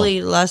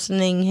hopefully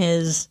lessening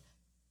his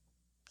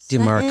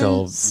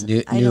DeMarco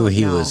sentence. I knew don't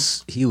he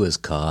know. was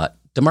caught.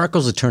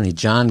 DeMarco's attorney,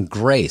 John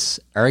Grace,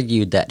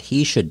 argued that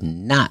he should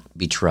not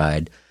be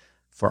tried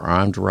for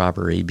armed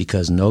robbery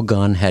because no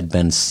gun had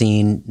been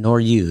seen nor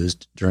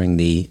used during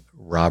the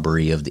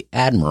robbery of the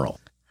Admiral.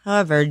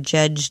 However,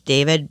 Judge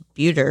David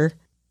Buter.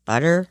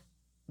 Buter.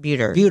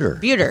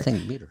 I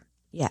think Buter.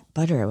 Yeah,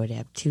 Butter would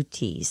have 2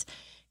 T's.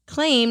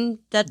 Claimed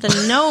that the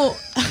note.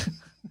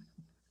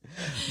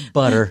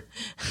 Butter.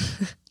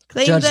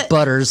 Judge that,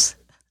 Butters.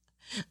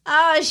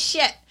 Oh,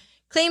 shit.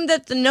 Claimed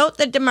that the note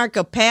that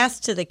DeMarco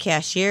passed to the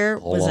cashier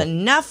was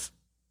enough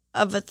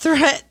of a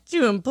threat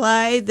to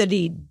imply that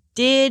he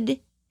did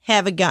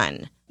have a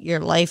gun. Your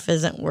life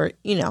isn't worth,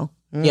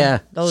 Yeah.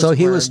 those So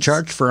he was words.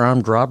 charged for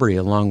armed robbery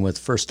along with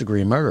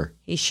first-degree murder.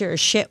 He sure as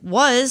shit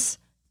was.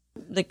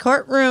 The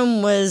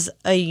courtroom was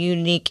a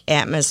unique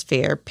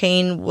atmosphere.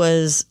 Pain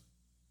was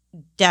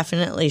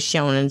definitely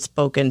shown and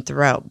spoken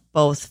throughout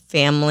both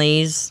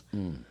families,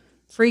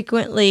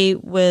 frequently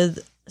with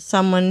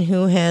someone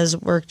who has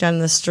worked on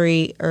the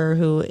street or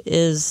who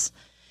is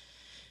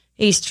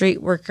a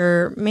street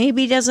worker,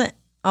 maybe doesn't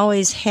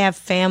always have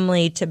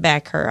family to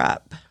back her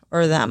up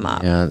or them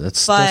up. Yeah,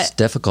 that's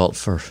difficult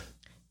for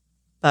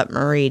But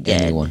Marie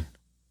did. anyone.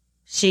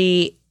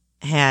 She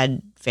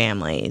had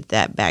family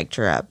that backed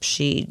her up.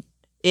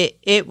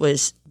 It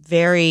was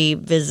very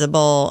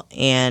visible,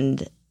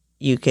 and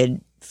you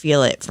could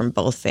feel it from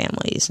both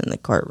families in the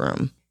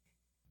courtroom.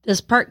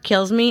 This part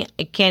kills me.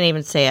 I can't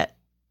even say it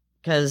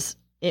because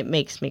it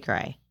makes me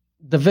cry.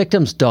 The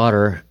victim's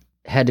daughter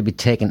had to be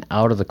taken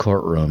out of the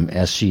courtroom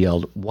as she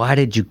yelled, "Why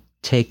did you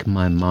take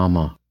my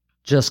mama?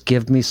 Just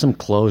give me some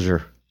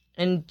closure."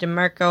 And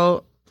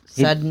DeMarco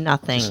said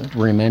nothing. Just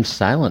remained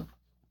silent.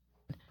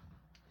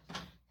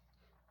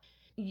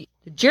 The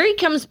jury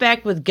comes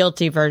back with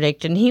guilty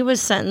verdict, and he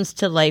was sentenced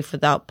to life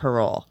without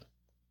parole.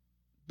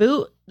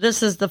 Boo,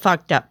 this is the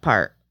fucked up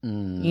part.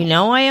 You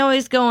know, I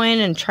always go in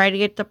and try to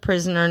get the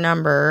prisoner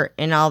number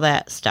and all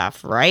that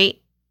stuff,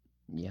 right?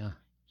 Yeah.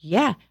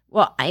 Yeah.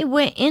 Well, I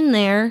went in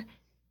there.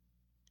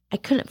 I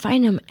couldn't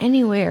find him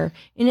anywhere.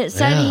 And it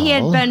said he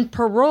had been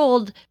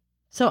paroled.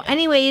 So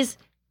anyways,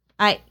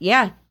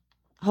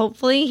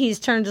 hopefully he's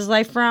turned his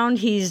life around.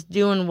 He's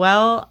doing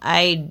well.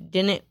 I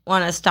didn't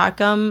want to stalk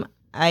him.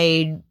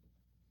 I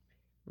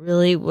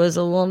really was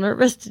a little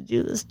nervous to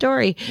do the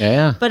story.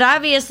 Yeah. But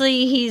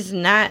obviously he's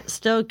not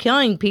still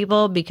killing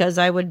people because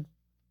I would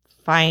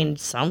find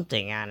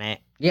something on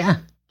it. Yeah.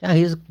 Yeah,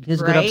 he's a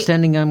good, Right?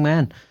 upstanding young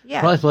man. Yeah.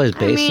 Probably plays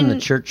bass in mean-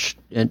 the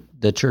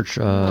church,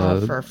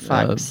 For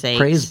fuck's sake.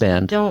 praise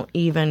band. Don't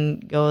even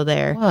go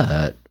there.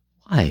 What?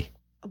 Why?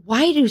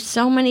 Why do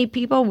so many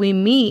people we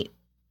meet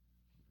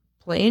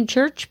play in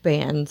church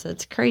bands?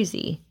 It's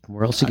crazy.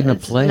 Where else are you going to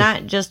It's play?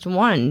 not just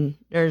one.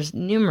 There's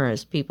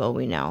numerous people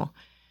we know.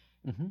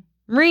 Mm-hmm.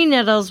 Marie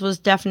Nettles was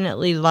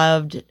definitely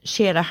loved.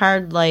 She had a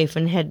hard life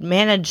and had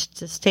managed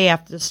to stay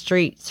off the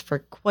streets for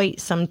quite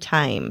some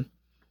time.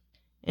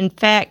 In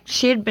fact,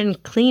 she had been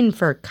clean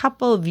for a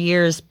couple of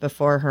years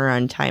before her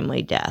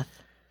untimely death.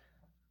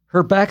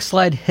 Her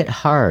backslide hit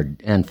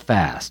hard and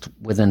fast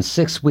within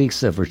 6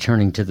 weeks of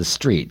returning to the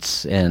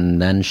streets,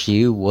 and then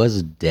she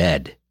was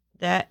dead.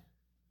 That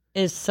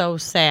is so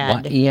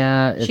sad.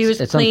 Yeah, She was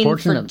it's clean for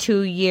unfortunate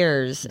 2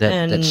 years.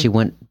 that she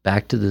went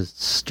back to the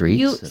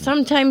streets.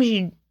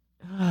 Sometimes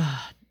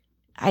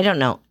I don't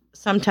know.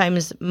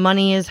 Sometimes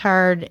money is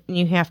hard and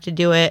you have to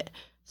do it.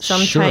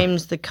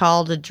 Sometimes the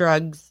call to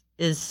drugs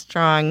is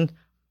strong.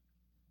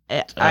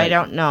 I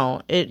don't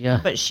know.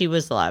 But she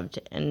was loved,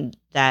 and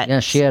that. Yeah,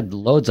 she had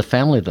loads of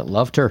family that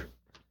loved her.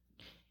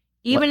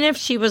 Even if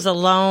she was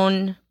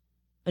alone,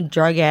 a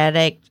drug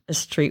addict, a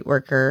street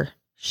worker,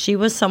 she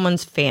was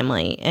someone's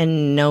family,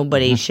 and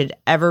nobody should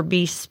ever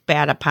be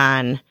spat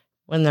upon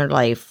when their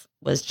life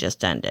was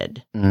just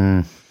ended.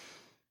 Mm.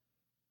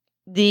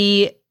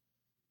 The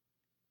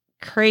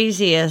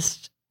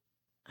craziest,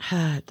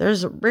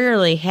 there's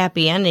rarely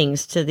happy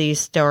endings to these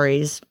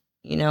stories.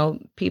 You know,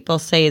 people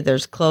say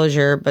there's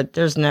closure, but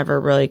there's never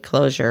really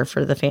closure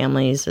for the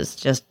families. It's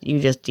just, you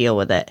just deal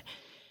with it.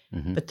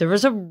 Mm-hmm. But there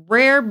was a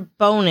rare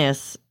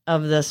bonus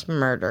of this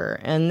murder,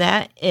 and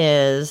that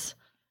is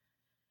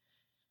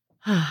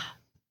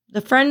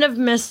the friend of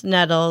Miss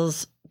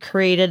Nettles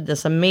created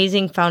this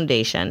amazing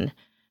foundation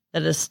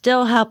that is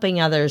still helping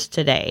others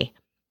today.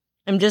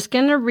 I'm just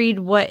going to read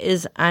what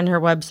is on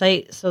her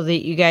website so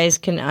that you guys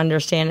can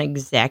understand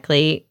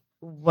exactly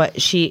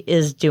what she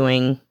is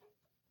doing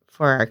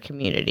for our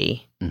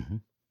community. Mm-hmm.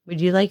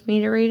 Would you like me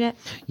to read it?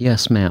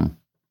 Yes, ma'am.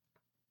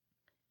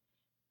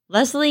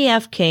 Leslie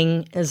F.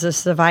 King is a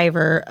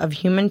survivor of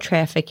human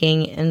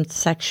trafficking and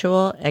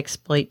sexual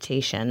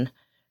exploitation.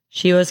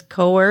 She was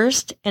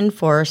coerced and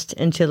forced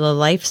into the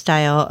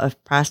lifestyle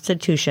of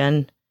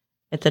prostitution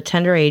at the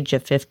tender age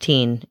of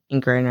 15 in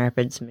Grand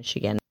Rapids,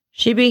 Michigan.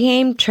 She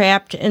became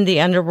trapped in the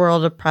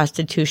underworld of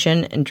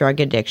prostitution and drug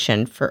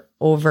addiction for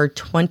over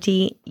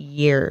 20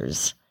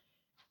 years.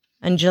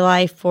 On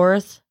July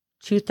 4th,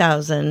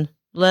 2000,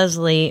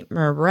 Leslie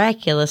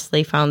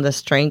miraculously found the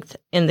strength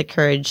and the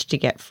courage to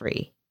get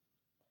free.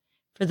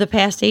 For the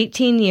past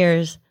 18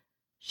 years,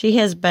 she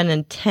has been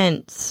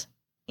intense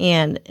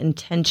and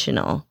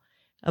intentional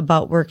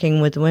about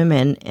working with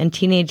women and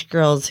teenage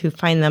girls who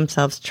find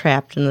themselves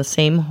trapped in the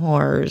same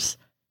horrors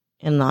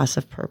and loss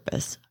of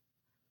purpose.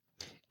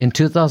 In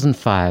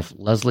 2005,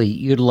 Leslie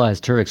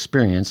utilized her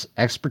experience,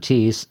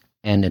 expertise,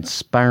 and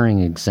inspiring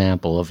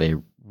example of a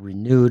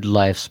renewed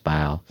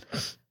lifestyle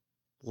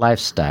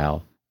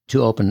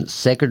to open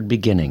Sacred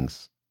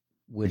Beginnings,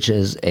 which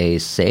is a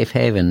safe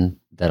haven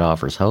that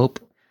offers hope,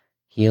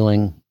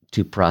 healing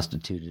to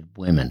prostituted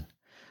women.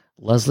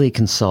 Leslie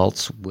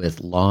consults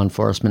with law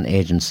enforcement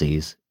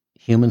agencies,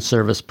 human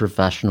service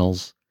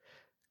professionals,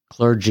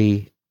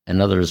 clergy,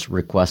 and others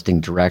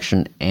requesting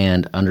direction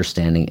and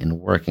understanding in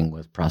working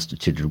with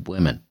prostituted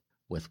women,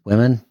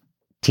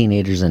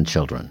 teenagers, and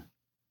children.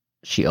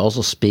 She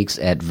also speaks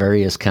at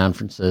various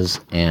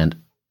conferences and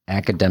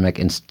academic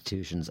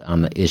institutions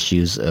on the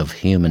issues of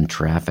human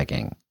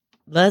trafficking.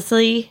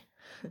 Leslie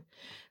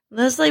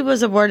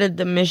was awarded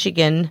the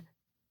Michigan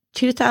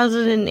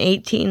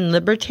 2018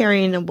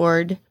 Libertarian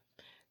Award,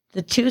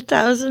 the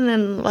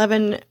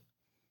 2011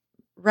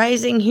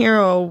 Rising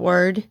Hero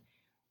Award,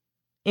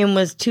 and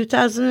was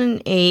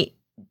 2008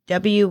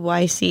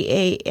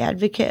 WYCA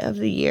Advocate of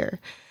the Year.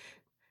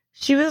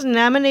 She was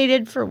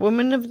nominated for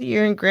Woman of the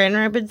Year in Grand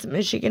Rapids,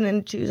 Michigan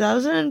in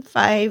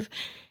 2005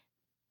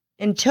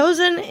 and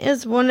chosen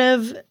as one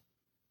of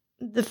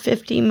the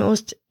 50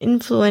 most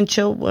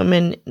influential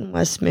women in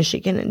West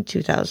Michigan in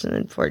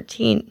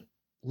 2014.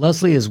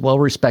 Leslie is well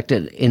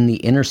respected in the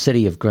inner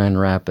city of Grand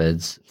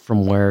Rapids,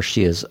 from where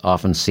she is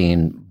often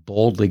seen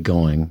boldly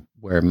going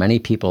where many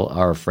people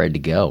are afraid to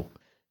go.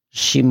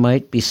 She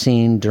might be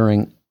seen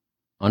during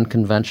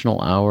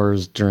unconventional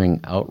hours, during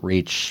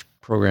outreach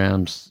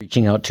programs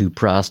reaching out to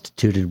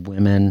prostituted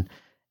women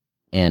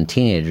and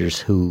teenagers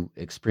who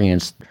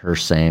experienced her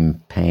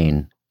same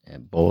pain,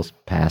 both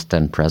past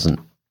and present.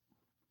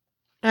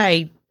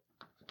 I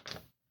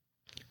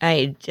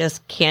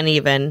just can't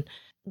even.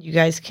 You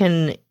guys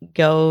can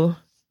go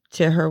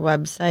to her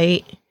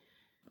website.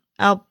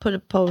 I'll put a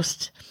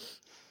post.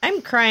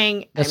 I'm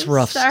crying. That's I'm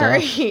rough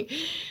sorry. stuff.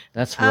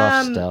 That's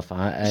rough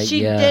stuff.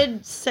 She yeah,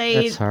 did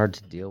say. that's hard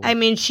to deal with. I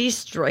mean, she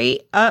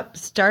straight up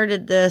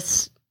started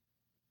this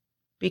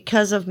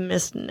because of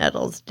Miss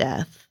Nettle's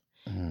death.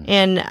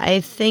 And I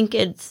think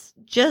it's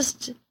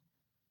just,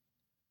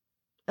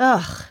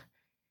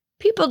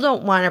 people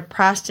don't want to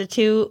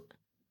prostitute.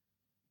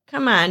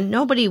 Come on,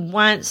 nobody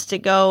wants to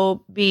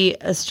go be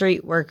a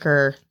street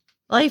worker.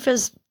 Life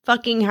is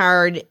fucking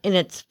hard and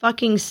it's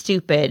fucking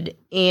stupid.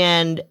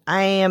 And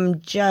I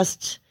am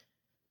just,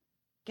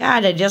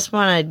 God, I just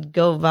want to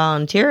go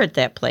volunteer at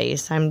that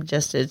place.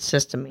 It's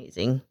just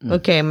amazing.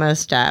 Okay, I'm going to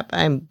stop.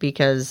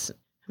 Because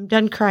I'm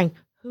done crying.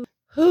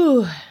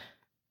 Whew.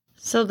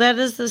 So that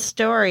is the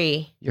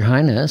story. Your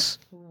Highness.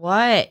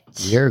 What?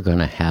 You're going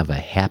to have a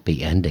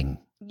happy ending.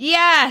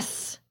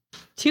 Yes.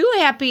 2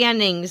 happy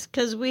endings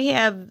because we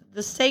have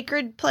the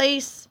sacred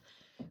place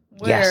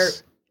where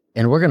Yes.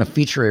 And we're going to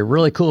feature a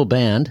really cool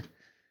band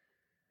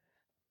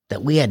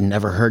that we had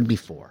never heard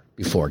before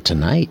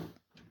tonight.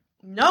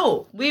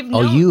 No,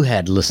 You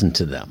had listened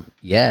to them.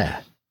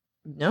 Yeah.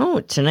 No,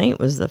 tonight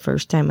was the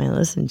first time I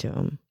listened to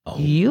them. Oh.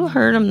 You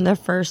heard them the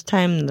first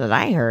time that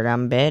I heard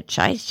them, bitch.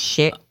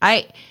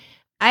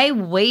 I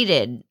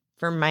waited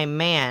for my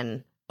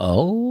man.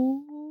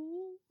 Oh.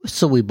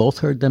 So we both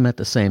heard them at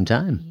the same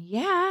time.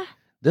 Yeah.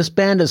 This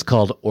band is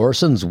called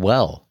Orson's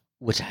Well,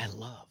 which I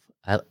love.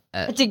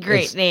 It's a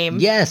great name.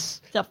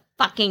 Yes. It's a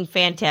fucking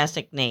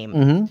fantastic name.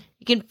 Mm-hmm.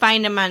 You can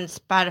find them on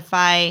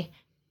Spotify.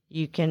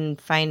 You can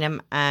find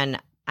them on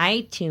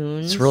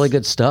iTunes. It's really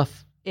good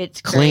stuff. It's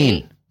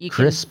clean, great. You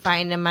crisp. can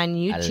find them on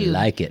YouTube. I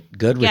like it.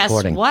 Good Guess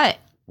recording. what?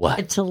 What?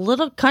 It's a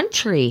little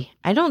country.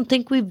 I don't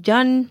think we've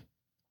done.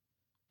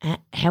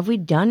 Have we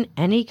done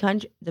any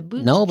country? The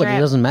Bootstrap No, but it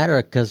doesn't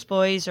matter because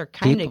Boys are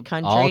kind of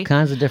country. all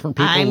kinds of different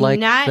people I'm like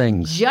not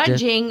things.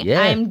 judging. Yeah.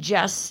 I'm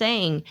just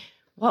saying.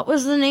 What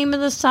was the name of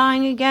the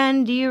song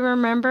again? Do you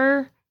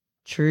remember?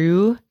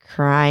 True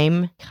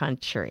Crime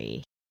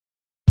Country.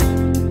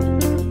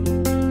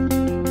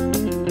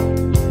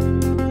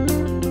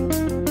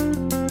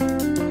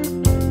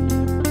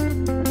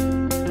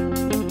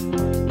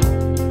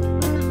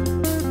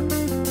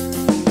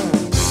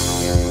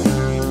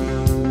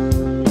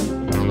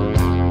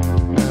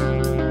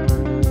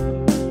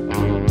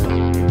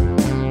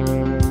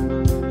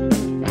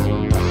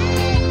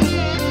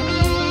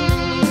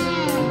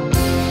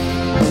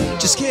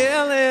 Just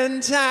killing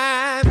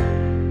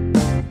time,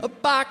 a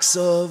box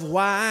of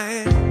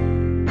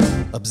wine,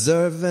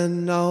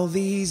 observing all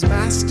these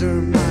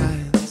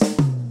masterminds,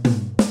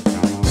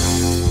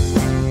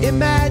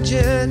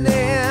 imagining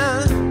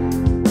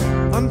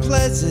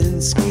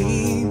unpleasant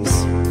schemes,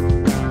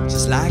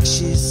 just like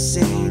she's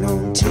seen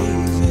on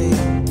TV.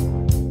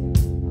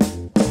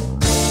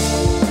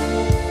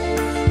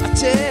 I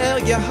tell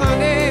you,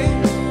 honey,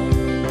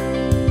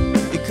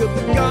 it could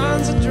be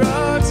guns or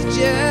drugs or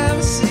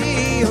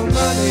jealousy or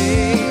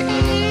money,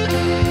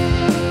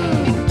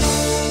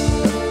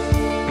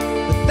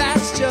 but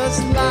that's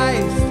just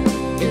life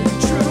in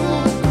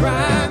true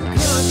crime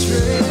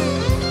country.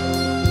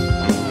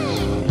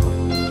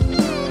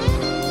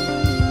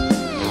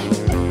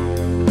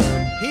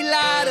 He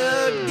lied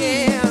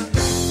again,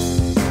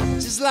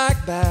 just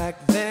like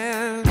back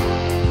then,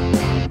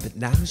 but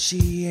now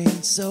she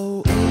ain't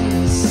so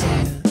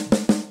innocent.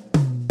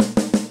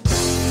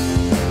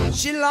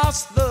 She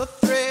lost the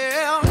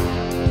thrill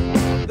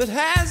that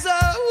has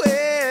a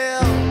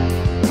will.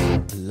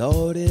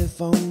 Lord, if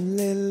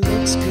only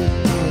looks could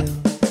kill.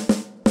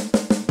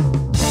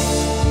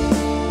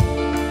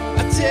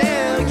 I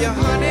tell you,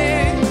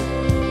 honey,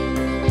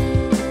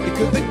 it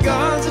could be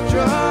guns or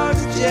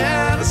drugs or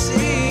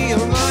jealousy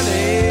or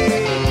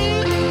money.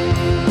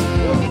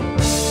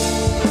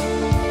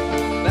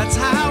 That's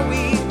how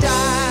we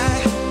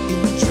die in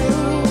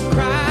true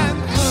crime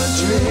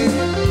country.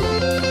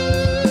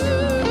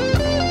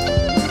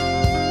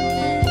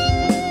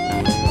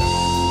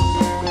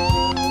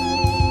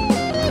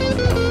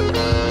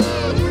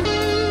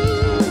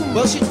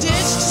 Well, she ditched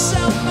her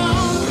cell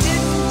phone,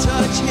 didn't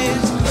touch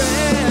his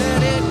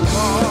credit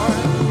card,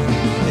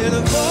 and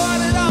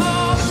avoided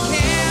all the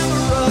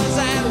cameras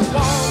at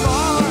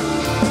Walmart.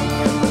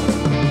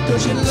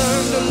 'Cause she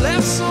learned a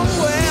lesson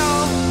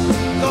well,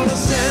 gonna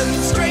send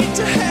it straight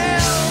to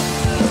hell,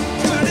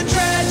 turning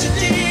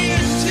tragedy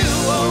into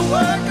a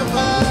work of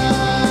art.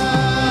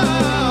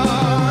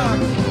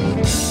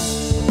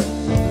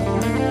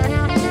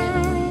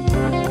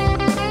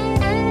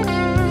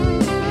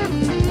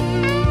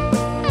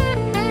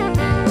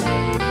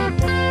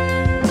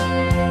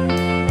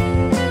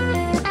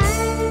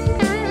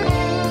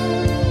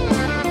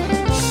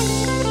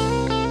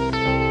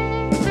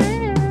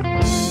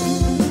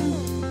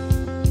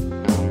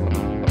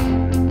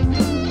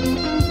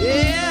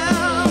 Yeah.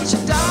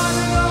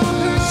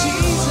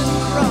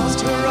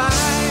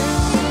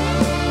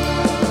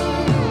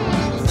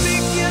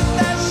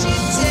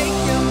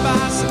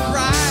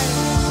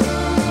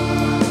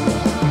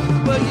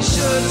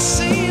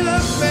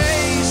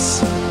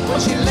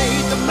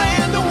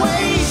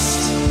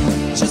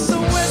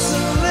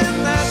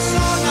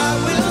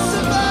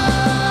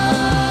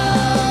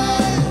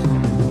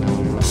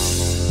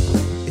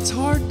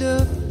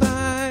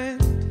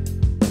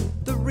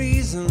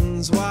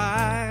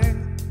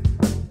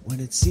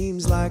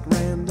 like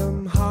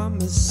random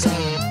homicide.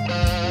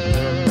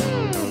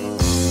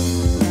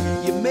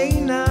 You may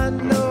not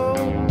know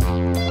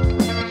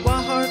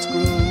why hearts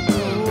grow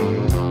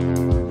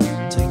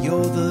cold till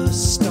you're the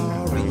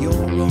star of your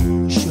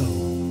own show.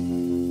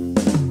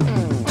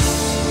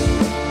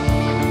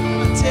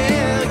 I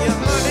tell you,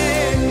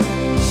 honey,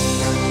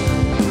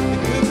 it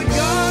could be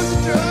guns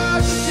and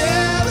drugs and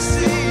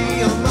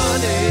jealousy or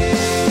money.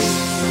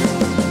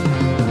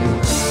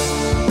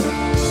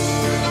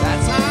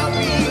 That's how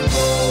we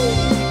roll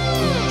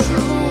in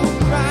true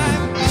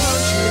crime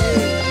country.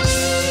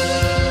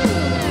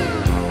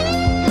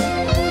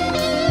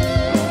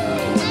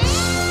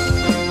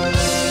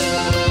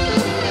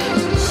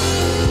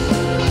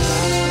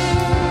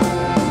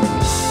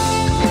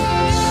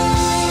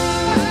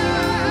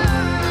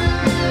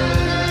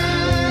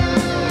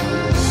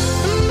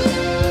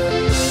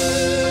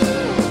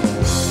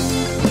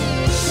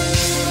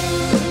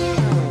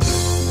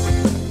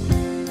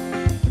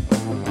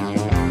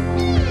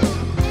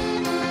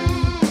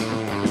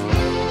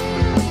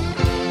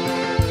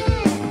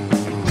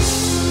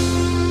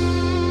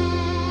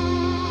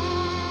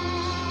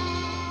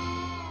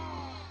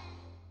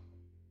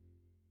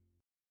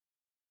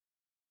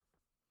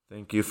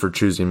 Thank you for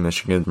choosing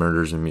Michigan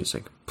Murders and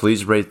Music.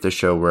 Please rate the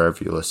show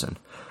wherever you listen.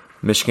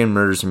 Michigan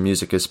Murders and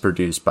Music is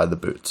produced by The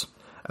Boots.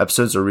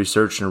 Episodes are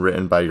researched and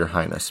written by Your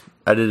Highness.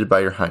 Edited by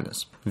Your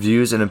Highness.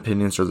 Views and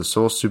opinions are the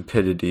sole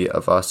stupidity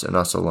of us and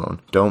us alone.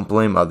 Don't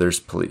blame others,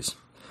 please.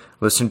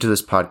 Listening to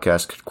this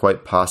podcast could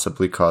quite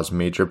possibly cause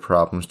major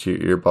problems to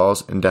your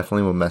earballs and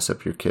definitely will mess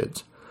up your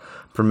kids.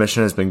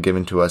 Permission has been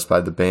given to us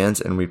by the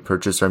bands, and we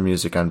purchase our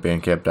music on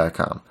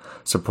Bandcamp.com.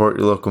 Support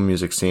your local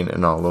music scene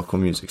and all local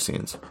music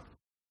scenes.